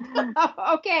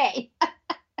 Okay.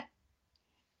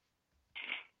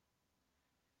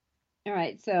 All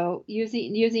right. So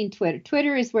using Twitter.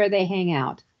 Twitter is where they hang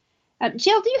out.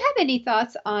 Jill, do you have any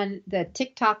thoughts on the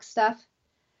TikTok stuff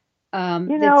that's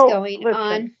going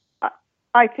on?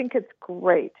 I think it's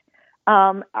great.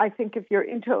 I think if you're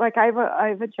into it, like I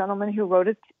have a gentleman who wrote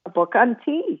a book on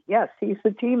tea. Yes, he's a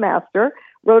tea master,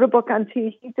 wrote a book on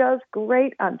tea. He does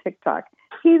great on TikTok.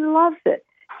 He loves it.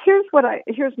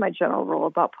 Here's my general rule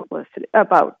about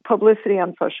publicity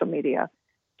on social media.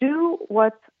 Do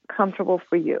what's comfortable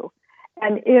for you.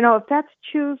 And, if that's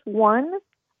choose one,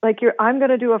 like I'm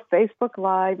going to do a Facebook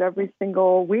Live every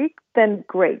single week, then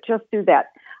great, just do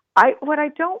that. What I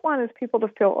don't want is people to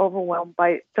feel overwhelmed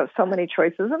by so many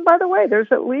choices. And by the way, there's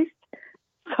at least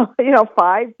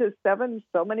 5 to 7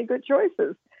 so many good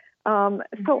choices.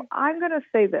 So I'm going to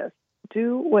say this: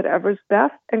 do whatever's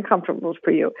best and comfortable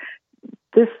for you.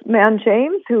 This man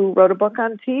James, who wrote a book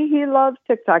on tea, he loves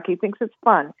TikTok. He thinks it's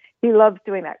fun. He loves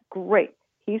doing that. Great.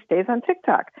 He stays on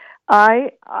TikTok.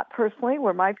 I personally,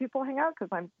 where my people hang out, because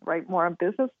I write more on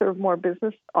business, serve more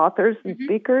business authors and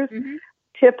speakers.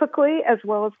 Typically, as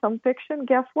well as some fiction,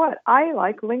 guess what? I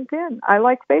like LinkedIn. I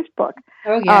like Facebook.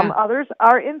 Oh, yeah. Others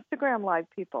are Instagram Live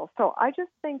people. So I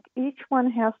just think each one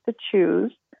has to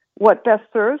choose what best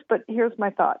serves. But here's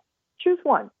my thought. Choose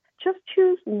one. Just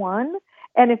choose one.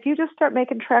 And if you just start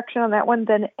making traction on that one,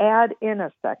 then add in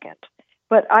a second.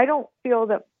 But I don't feel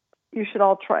that you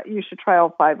should try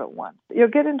all 5 at once. You'll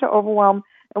get into overwhelm,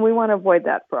 and we want to avoid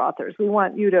that for authors. We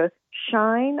want you to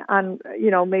shine on,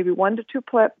 maybe 1 to 2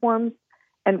 platforms,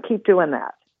 and keep doing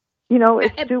that.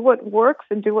 It's do what works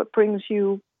and do what brings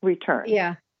you return.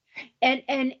 Yeah.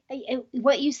 And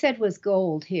what you said was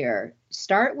gold here.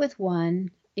 Start with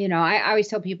one. I always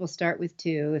tell people start with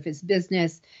two. If it's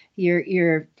business,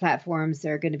 your platforms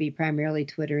are going to be primarily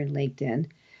Twitter and LinkedIn.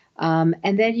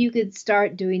 And then you could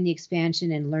start doing the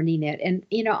expansion and learning it. And,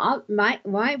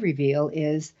 my reveal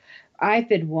is I've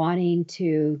been wanting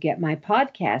to get my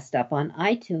podcast up on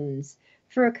iTunes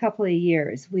for a couple of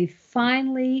years. We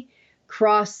finally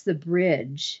crossed the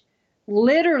bridge,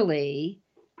 literally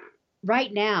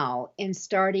right now, in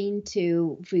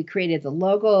we created the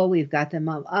logo, we've got them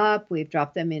up, we've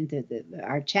dropped them into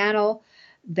our channel,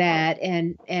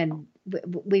 and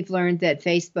we've learned that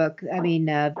Facebook,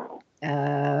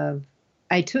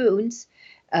 iTunes,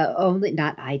 only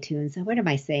not iTunes. What am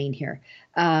I saying here?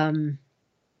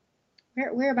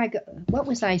 Where am I what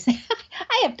was I saying?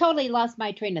 I have totally lost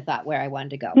my train of thought where I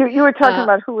wanted to go. You were talking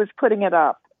about who was putting it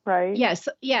up, right? Yes.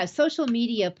 Yeah. Social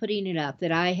media putting it up,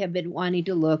 that I have been wanting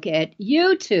to look at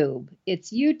YouTube.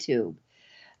 It's YouTube.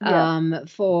 Yeah.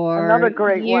 For another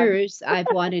great years, I've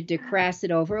wanted to cross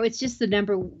it over. It's just the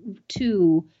number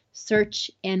 2 search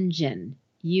engine,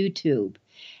 YouTube.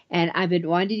 And I've been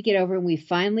wanting to get over, and we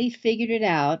finally figured it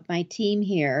out. My team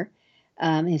here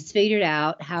has figured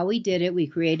out how we did it. We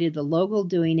created the logo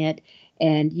doing it,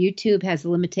 and YouTube has a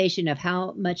limitation of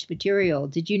how much material.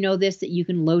 Did you know this, that you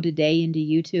can load a day into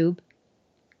YouTube?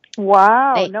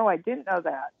 Wow. No, I didn't know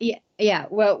that. Yeah.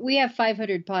 Well, we have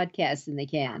 500 podcasts in the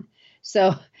can.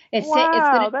 So that's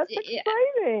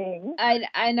exciting.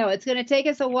 I know it's going to take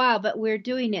us a while, but we're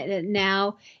doing it. And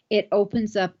now it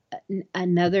opens up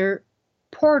another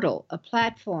portal, a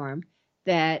platform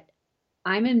that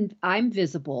I'm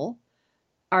visible.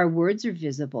 Our words are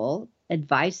visible.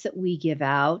 Advice that we give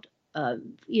out,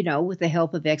 with the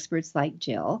help of experts like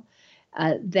Jill,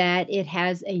 that it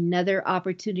has another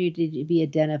opportunity to be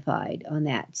identified on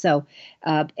that. So,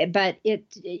 but it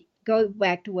go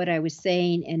back to what I was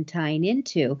saying and tying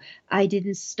into, I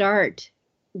didn't start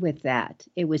with that.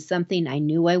 It was something I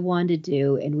knew I wanted to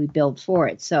do, and we built for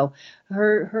it. So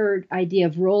her idea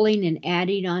of rolling and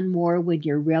adding on more when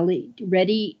you're really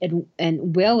ready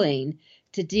and willing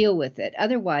to deal with it.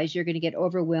 Otherwise, you're going to get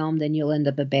overwhelmed and you'll end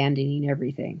up abandoning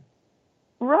everything.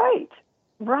 Right.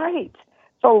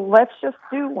 So let's just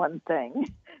do one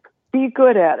thing. Be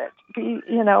good at it.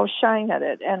 Shine at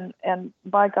it. And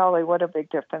by golly, what a big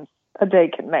difference a day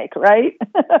can make, right?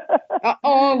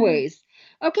 Always.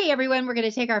 Okay, everyone, we're going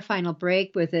to take our final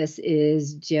break. With us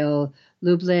is Jill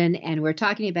Lublin, and we're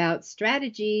talking about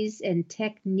strategies and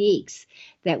techniques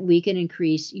that we can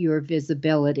increase your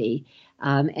visibility.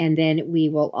 And then we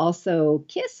will also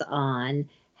kiss on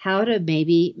how to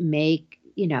maybe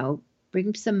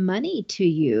bring some money to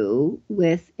you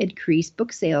with increased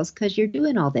book sales because you're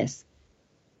doing all this.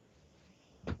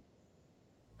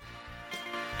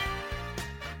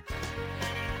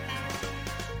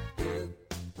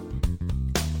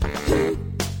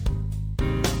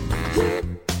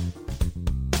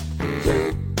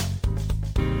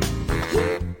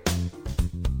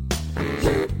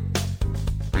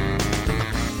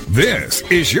 This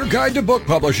is your guide to book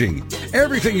publishing.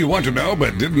 Everything you want to know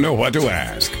but didn't know what to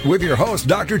ask, with your host,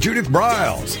 Dr. Judith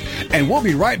Briles. And we'll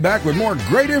be right back with more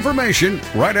great information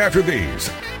right after these.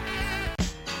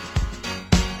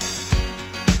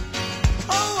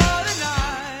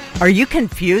 Are you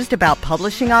confused about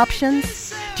publishing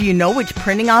options? Do you know which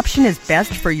printing option is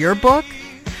best for your book?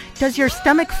 Does your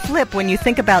stomach flip when you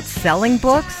think about selling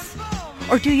books?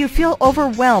 Or do you feel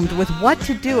overwhelmed with what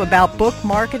to do about book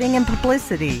marketing and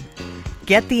publicity?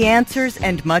 Get the answers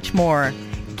and much more.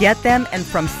 Get them and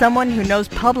from someone who knows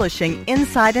publishing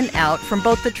inside and out, from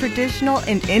both the traditional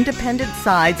and independent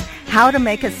sides, how to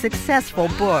make a successful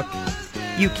book.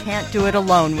 You can't do it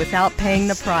alone without paying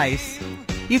the price.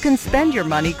 You can spend your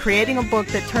money creating a book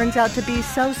that turns out to be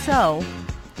so-so,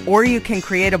 or you can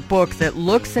create a book that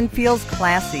looks and feels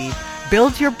classy,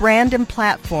 builds your brand and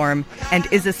platform,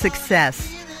 and is a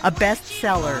success, a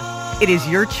bestseller. It is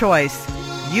your choice.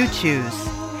 You choose.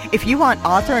 If you want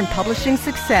author and publishing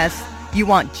success, you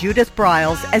want Judith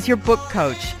Briles as your book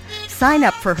coach. Sign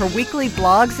up for her weekly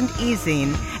blogs and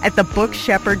e-zine at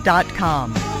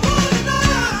thebookshepherd.com.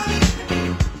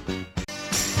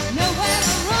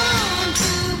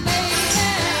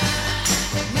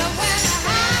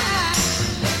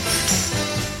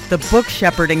 The Book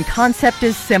Shepherding concept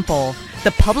is simple.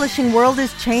 The publishing world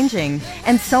is changing,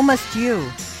 and so must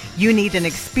you. You need an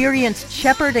experienced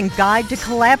shepherd and guide to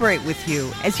collaborate with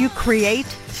you as you create,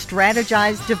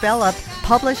 strategize, develop,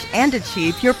 publish, and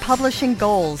achieve your publishing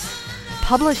goals.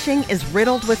 Publishing is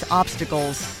riddled with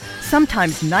obstacles,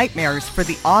 sometimes nightmares for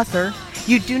the author.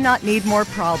 You do not need more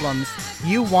problems.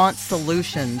 You want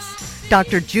solutions.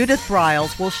 Dr. Judith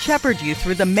Briles will shepherd you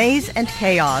through the maze and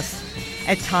chaos.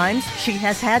 At times, she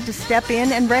has had to step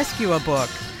in and rescue a book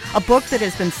that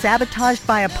has been sabotaged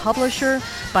by a publisher,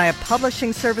 by a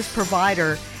publishing service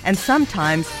provider, and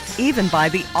sometimes even by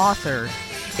the author.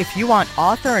 If you want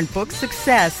author and book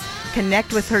success,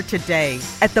 connect with her today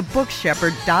at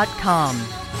thebookshepherd.com.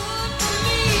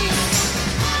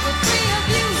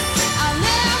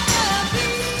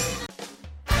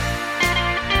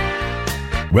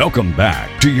 Welcome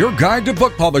back to your guide to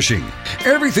book publishing.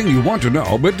 Everything you want to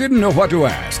know but didn't know what to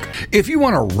ask. If you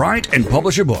want to write and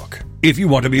publish a book, if you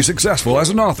want to be successful as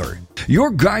an author, your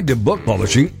guide to book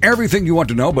publishing, everything you want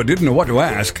to know but didn't know what to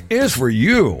ask, is for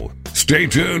you. Stay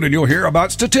tuned and you'll hear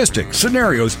about statistics,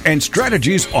 scenarios, and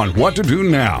strategies on what to do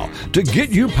now to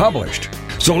get you published.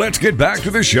 So let's get back to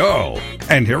the show.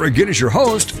 And here again is your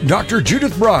host, Dr.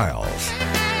 Judith Briles.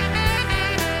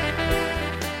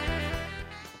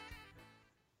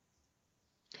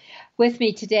 With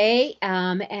me today,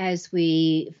 as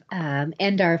we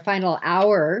ending our final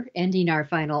hour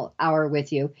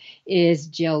with you, is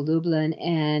Jill Lublin.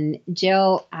 And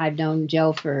Jill, I've known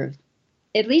Jill for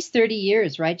at least 30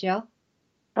 years, right, Jill?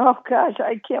 Oh gosh,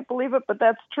 I can't believe it, but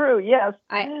that's true. Yes.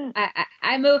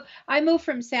 I moved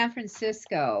from San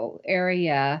Francisco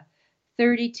area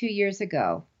 32 years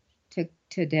ago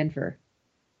to Denver.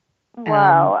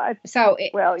 Wow. So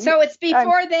it's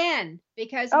before then,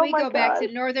 because we go back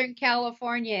to Northern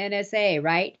California, NSA,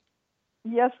 right?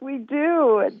 Yes, we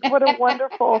do. What a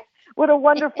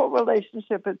wonderful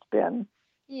relationship it's been.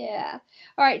 Yeah.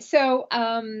 All right. So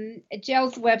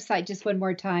Jill's website, just one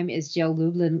more time, is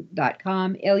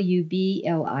jilllublin.com,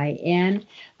 Lublin.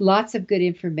 Lots of good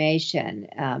information.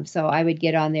 So I would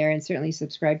get on there and certainly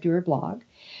subscribe to her blog.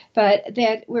 But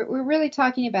that we're really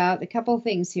talking about a couple of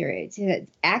things here. It's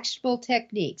actionable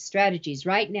techniques, strategies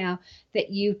right now that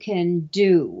you can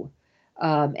do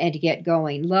and to get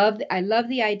going. I love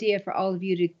the idea for all of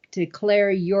you to declare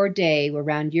your day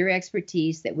around your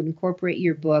expertise that would incorporate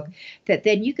your book, that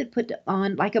then you could put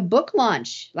on like a book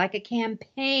launch, like a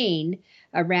campaign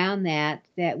around that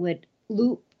would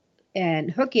loop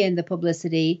and hook in the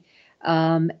publicity,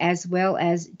 as well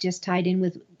as just tied in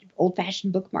with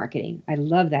old-fashioned book marketing. I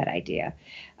love that idea.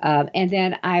 And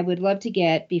then I would love to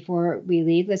get, before we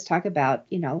leave, let's talk about,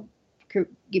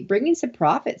 bringing some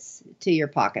profits to your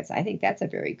pockets. I think that's a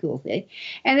very cool thing.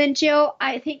 And then Jill,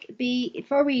 I think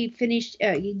before we finish,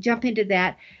 jump into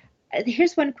that,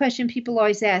 here's one question people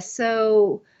always ask.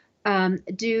 So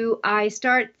do I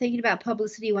start thinking about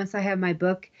publicity once I have my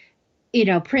book,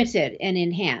 printed and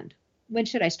in hand? When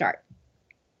should I start?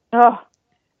 Oh,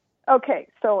 okay.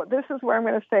 So this is where I'm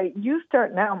going to say, you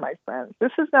start now, my friends.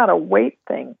 This is not a wait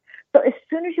thing. So as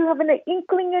soon as you have an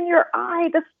inkling in your eye,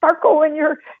 the sparkle in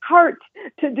your heart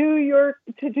to do your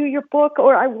book,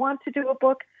 or I want to do a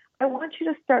book, I want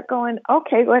you to start going,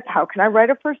 okay, how can I write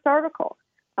a first article?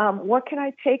 What can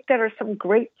I take that are some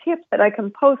great tips that I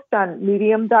can post on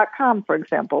Medium.com, for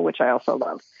example, which I also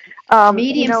love.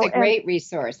 Medium's a great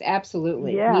resource.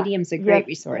 Absolutely. Yeah, Medium's a great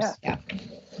resource. Yeah.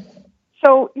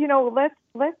 So,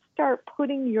 let's start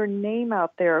putting your name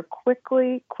out there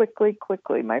quickly,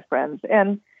 my friends.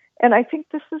 And I think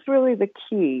this is really the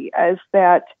key, is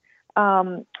that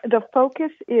the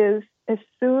focus is, as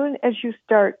soon as you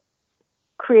start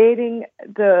creating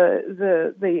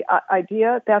the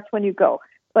idea, that's when you go.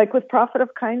 Like with Profit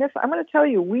of Kindness, I'm going to tell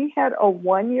you, we had a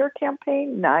 1-year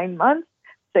campaign, 9 months,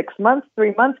 6 months,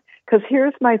 3 months, because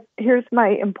here's my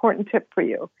important tip for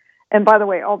you. And by the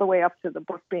way, all the way up to the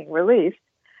book being released,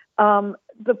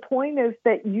 the point is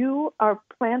that you are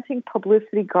planting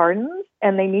publicity gardens,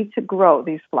 and they need to grow,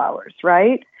 these flowers,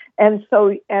 right? And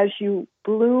so as you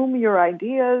bloom your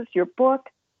ideas, your book,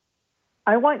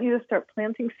 I want you to start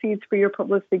planting seeds for your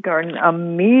publicity garden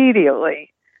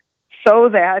immediately, so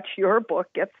that your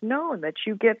book gets known, that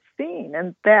you get seen.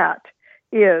 And that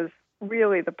is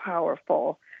really the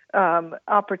powerful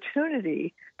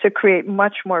opportunity to create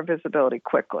much more visibility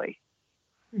quickly.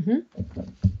 Mm-hmm.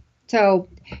 So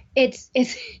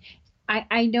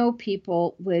I know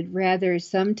people would rather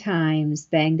sometimes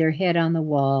bang their head on the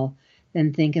wall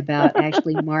than think about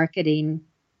actually marketing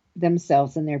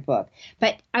themselves in their book.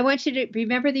 But I want you to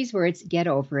remember these words: get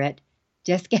over it.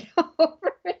 Just get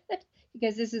over it,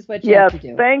 because this is what you have to do.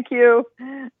 Yes, thank you.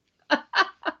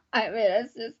 I mean,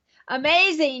 it's just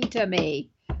amazing to me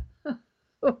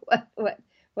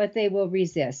what they will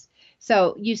resist.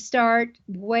 So you start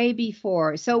way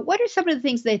before. So what are some of the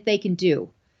things that they can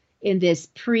do in this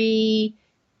pre-tease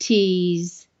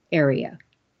area?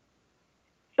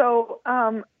 So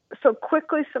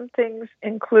quickly, some things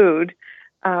include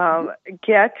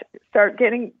Start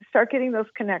getting those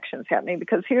connections happening,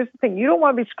 because here's the thing: you don't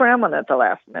want to be scrambling at the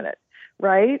last minute,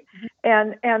 right?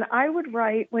 And I would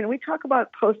write, when we talk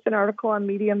about post an article on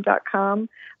Medium.com,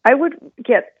 I would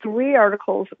get 3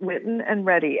 articles written and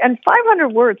ready, and 500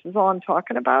 words is all I'm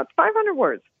talking about. 500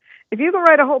 words. If you can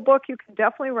write a whole book, you can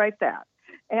definitely write that.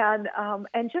 And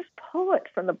just pull it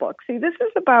from the book. See, this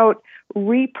is about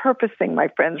repurposing, my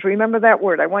friends. Remember that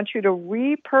word. I want you to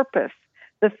repurpose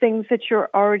the things that you're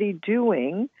already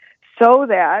doing, so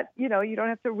that you don't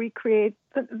have to recreate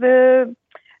the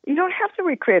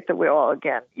wheel all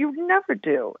again. You never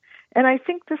do. And I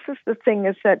think this is the thing: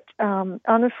 is that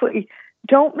honestly,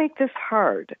 don't make this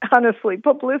hard. Honestly,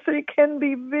 publicity can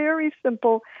be very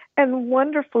simple and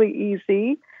wonderfully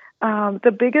easy.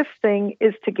 The biggest thing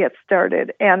is to get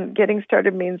started, and getting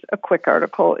started means a quick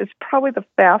article is probably the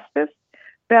best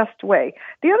way.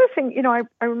 The other thing, I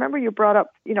remember you brought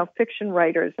up, fiction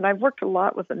writers, and I've worked a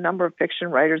lot with a number of fiction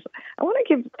writers. I want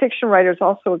to give fiction writers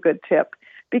also a good tip,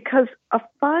 because a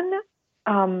fun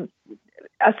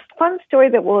story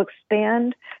that will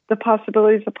expand the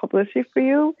possibilities of publicity for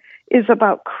you is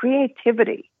about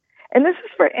creativity. And this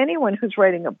is for anyone who's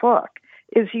writing a book,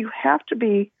 is you have to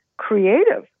be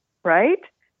creative, right,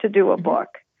 to do a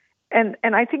book. And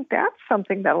I think that's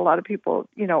something that a lot of people,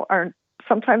 aren't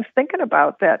sometimes thinking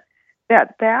about, that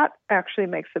actually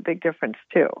makes a big difference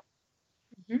too.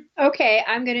 Okay,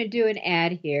 I'm going to do an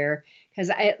ad here, because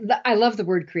I love the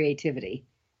word creativity,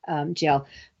 Jill.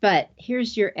 But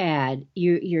here's your ad.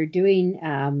 You're doing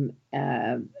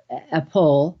a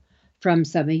poll from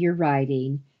some of your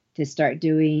writing to start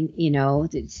doing,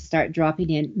 to start dropping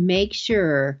in. Make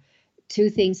sure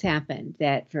 2 things happen: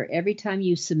 that for every time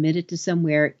you submit it to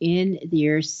somewhere, in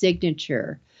your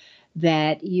signature,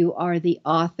 that you are the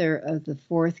author of the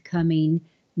forthcoming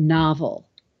novel,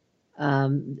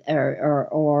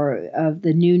 or of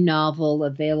the new novel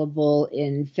available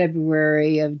in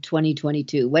February of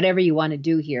 2022, whatever you want to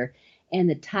do here, and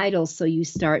the title, so you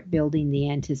start building the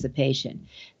anticipation.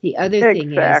 The other thing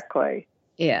exactly.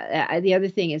 The other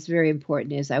thing is very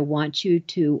important, is I want you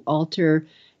to alter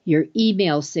your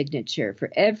email signature.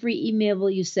 For every email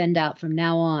you send out from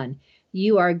now on,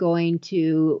 you are going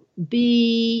to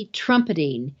be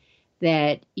trumpeting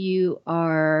that you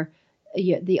are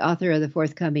the author of the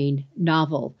forthcoming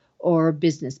novel or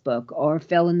business book or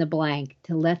fill in the blank,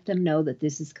 to let them know that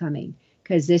this is coming,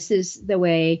 because this is the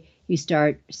way you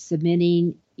start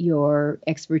submitting your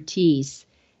expertise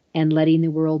and letting the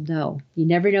world know. You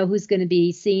never know who's going to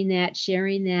be seeing that,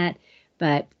 sharing that,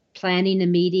 but planning a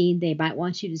meeting, they might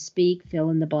want you to speak, fill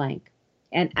in the blank.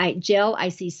 And Jill, I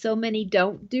see so many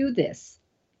don't do this.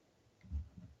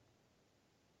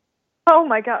 Oh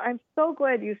my God, I'm so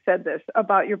glad you said this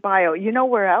about your bio. You know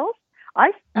where else?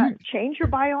 Change your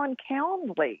bio on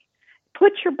Calendly.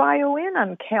 Put your bio in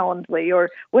on Calendly, or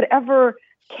whatever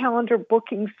calendar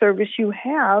booking service you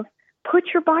have.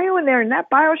 Put your bio in there, and that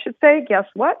bio should say, guess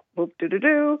what?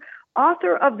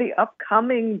 Author of the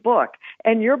upcoming book.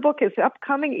 And your book is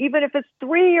upcoming, even if it's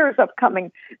 3 years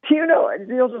upcoming. Do you know,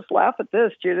 you'll just laugh at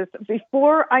this, Judith.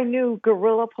 Before I knew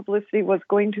Guerrilla Publicity was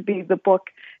going to be the book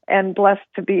and blessed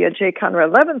to be a J.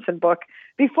 Conrad Levinson book,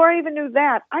 before I even knew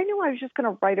that, I knew I was just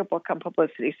going to write a book on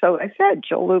publicity. So I said,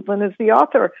 Jill Lublin is the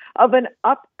author of an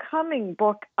upcoming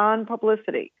book on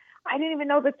publicity. I didn't even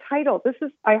know the title.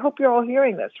 I hope you're all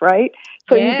hearing this, right?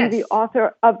 So Yes. You'd be the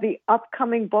author of the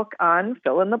upcoming book on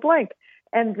fill in the blank.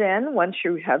 And then once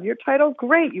you have your title,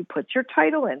 great, you put your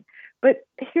title in. But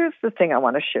here's the thing I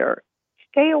want to share.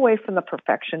 Stay away from the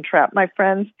perfection trap, my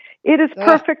friends. It is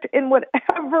perfect in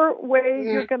whatever way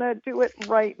you're going to do it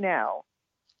right now.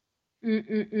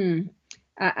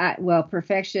 Well,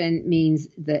 perfection means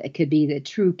that it could be the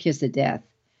true kiss of death.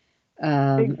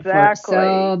 Exactly. For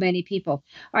so many people.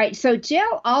 All right. So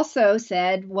Jill also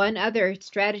said one other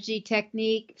strategy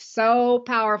technique, so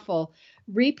powerful.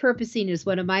 Repurposing is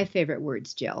one of my favorite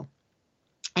words, Jill.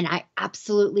 And I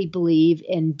absolutely believe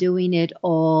in doing it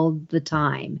all the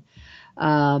time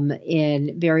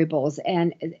in variables.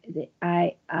 And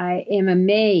I am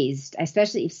amazed,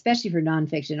 especially for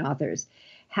nonfiction authors,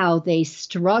 how they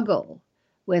struggle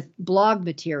with blog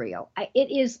material.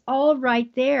 It is all right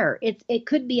there. It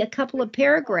could be a couple of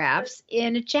paragraphs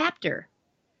in a chapter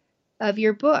of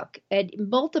your book and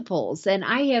multiples. And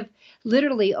I have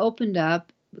literally opened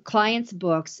up clients'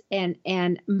 books and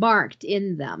marked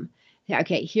in them,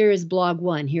 okay, here is blog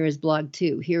 1, here is blog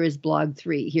 2, here is blog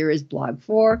 3, here is blog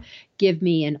 4. Give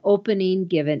me an opening,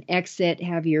 give an exit,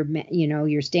 have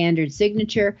your standard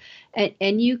signature,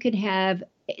 and you can have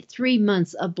 3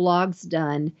 months of blogs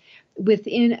done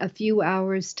within a few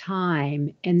hours'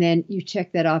 time, and then you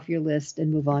check that off your list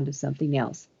and move on to something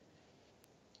else.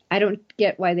 I don't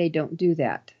get why they don't do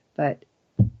that, but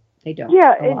they don't.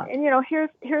 Yeah, and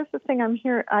here's the thing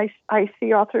I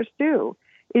see authors do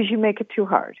is you make it too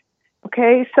hard.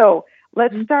 Okay, so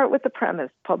let's start with the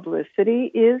premise. Publicity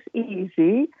is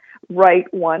easy.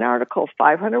 Write one article,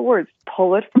 500 words.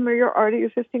 Pull it from your already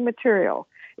existing material.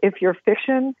 If you're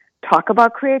fiction, talk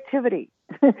about creativity.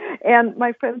 And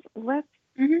my friends, let's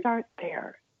start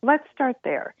there. Let's start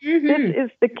there. This is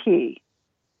the key.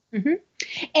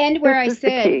 And where I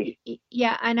said,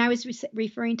 and I was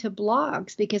referring to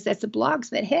blogs because that's the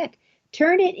blogs, but heck,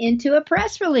 turn it into a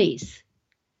press release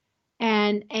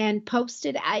and post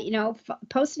it out,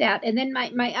 post it out. And then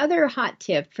my other hot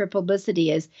tip for publicity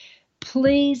is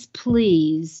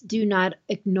please do not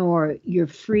ignore your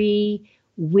free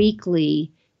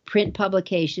weekly print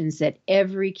publications that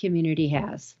every community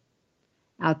has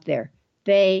out there.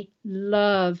 They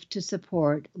love to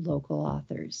support local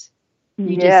authors.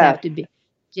 You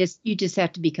just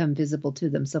have to become visible to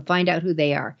them. So find out who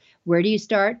they are. Where do you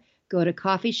start? Go to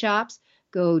coffee shops,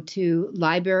 go to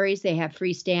libraries. They have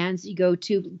free stands. You go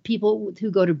to people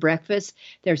who go to breakfast.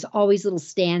 There's always little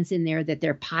stands in there that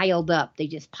they're piled up. They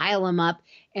just pile them up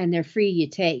and they're free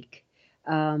to take.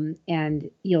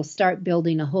 And you'll start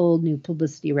building a whole new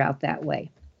publicity route that way.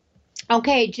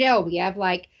 Okay, Jill, we have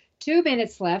like 2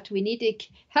 minutes left.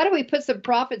 How do we put some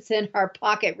profits in our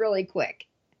pocket really quick?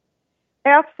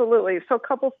 Absolutely. So a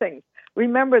couple things.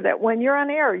 Remember that when you're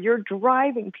on air, you're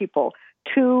driving people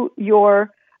to your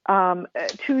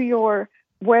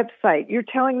website. You're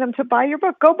telling them to buy your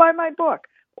book. Go buy my book.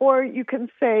 Or you can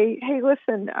say, hey,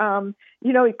 listen, go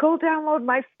download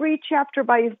my free chapter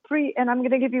and I'm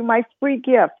going to give you my free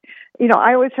gift.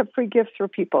 I always have free gifts for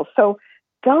people. So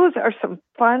those are some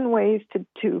fun ways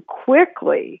to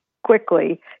quickly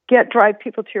drive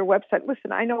people to your website.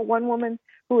 Listen, I know one woman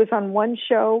who was on one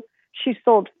show. She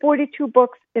sold 42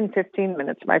 books in 15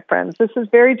 minutes, my friends. This is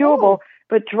very doable,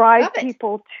 but drive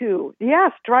people to.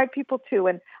 Yes, drive people to.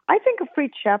 And I think a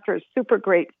free chapter is super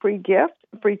great. Free gift,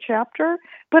 free chapter.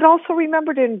 But also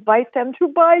remember to invite them to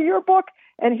buy your book.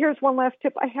 And here's one last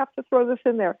tip. I have to throw this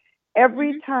in there.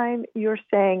 Every time you're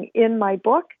saying, in my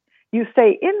book, you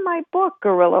say, in my book,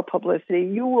 Guerrilla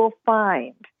Publicity, you will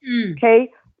find.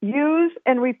 Okay? Use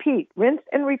and repeat. Rinse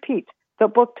and repeat the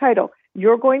book title.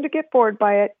 You're going to get bored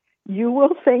by it. You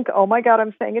will think, oh, my God,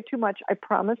 I'm saying it too much. I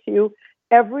promise you,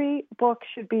 every book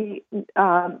should be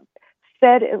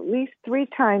said at least 3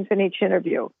 times in each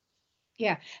interview.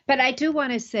 Yeah, but I do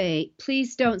want to say,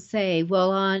 please don't say,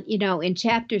 well, in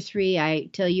chapter 3, I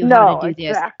tell you how to do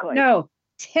this. Exactly. No,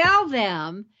 tell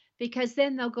them, because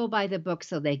then they'll go buy the book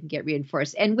so they can get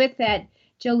reinforced. And with that,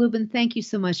 Jill Lubin, thank you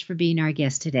so much for being our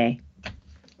guest today.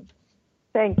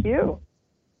 Thank you.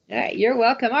 All right, you're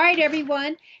welcome. All right,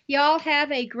 everyone. Y'all have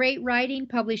a great writing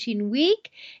publishing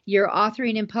week. Your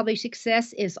authoring and publishing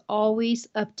success is always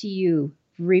up to you.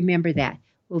 Remember that.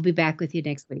 We'll be back with you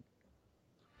next week.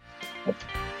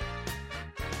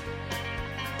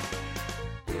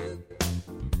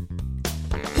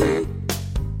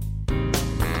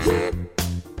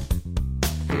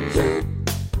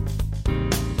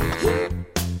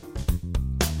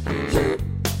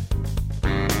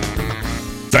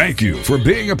 Thank you for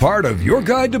being a part of Your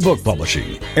Guide to Book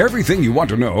Publishing. Everything you want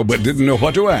to know but didn't know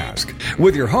what to ask.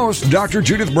 With your host, Dr.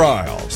 Judith Briles.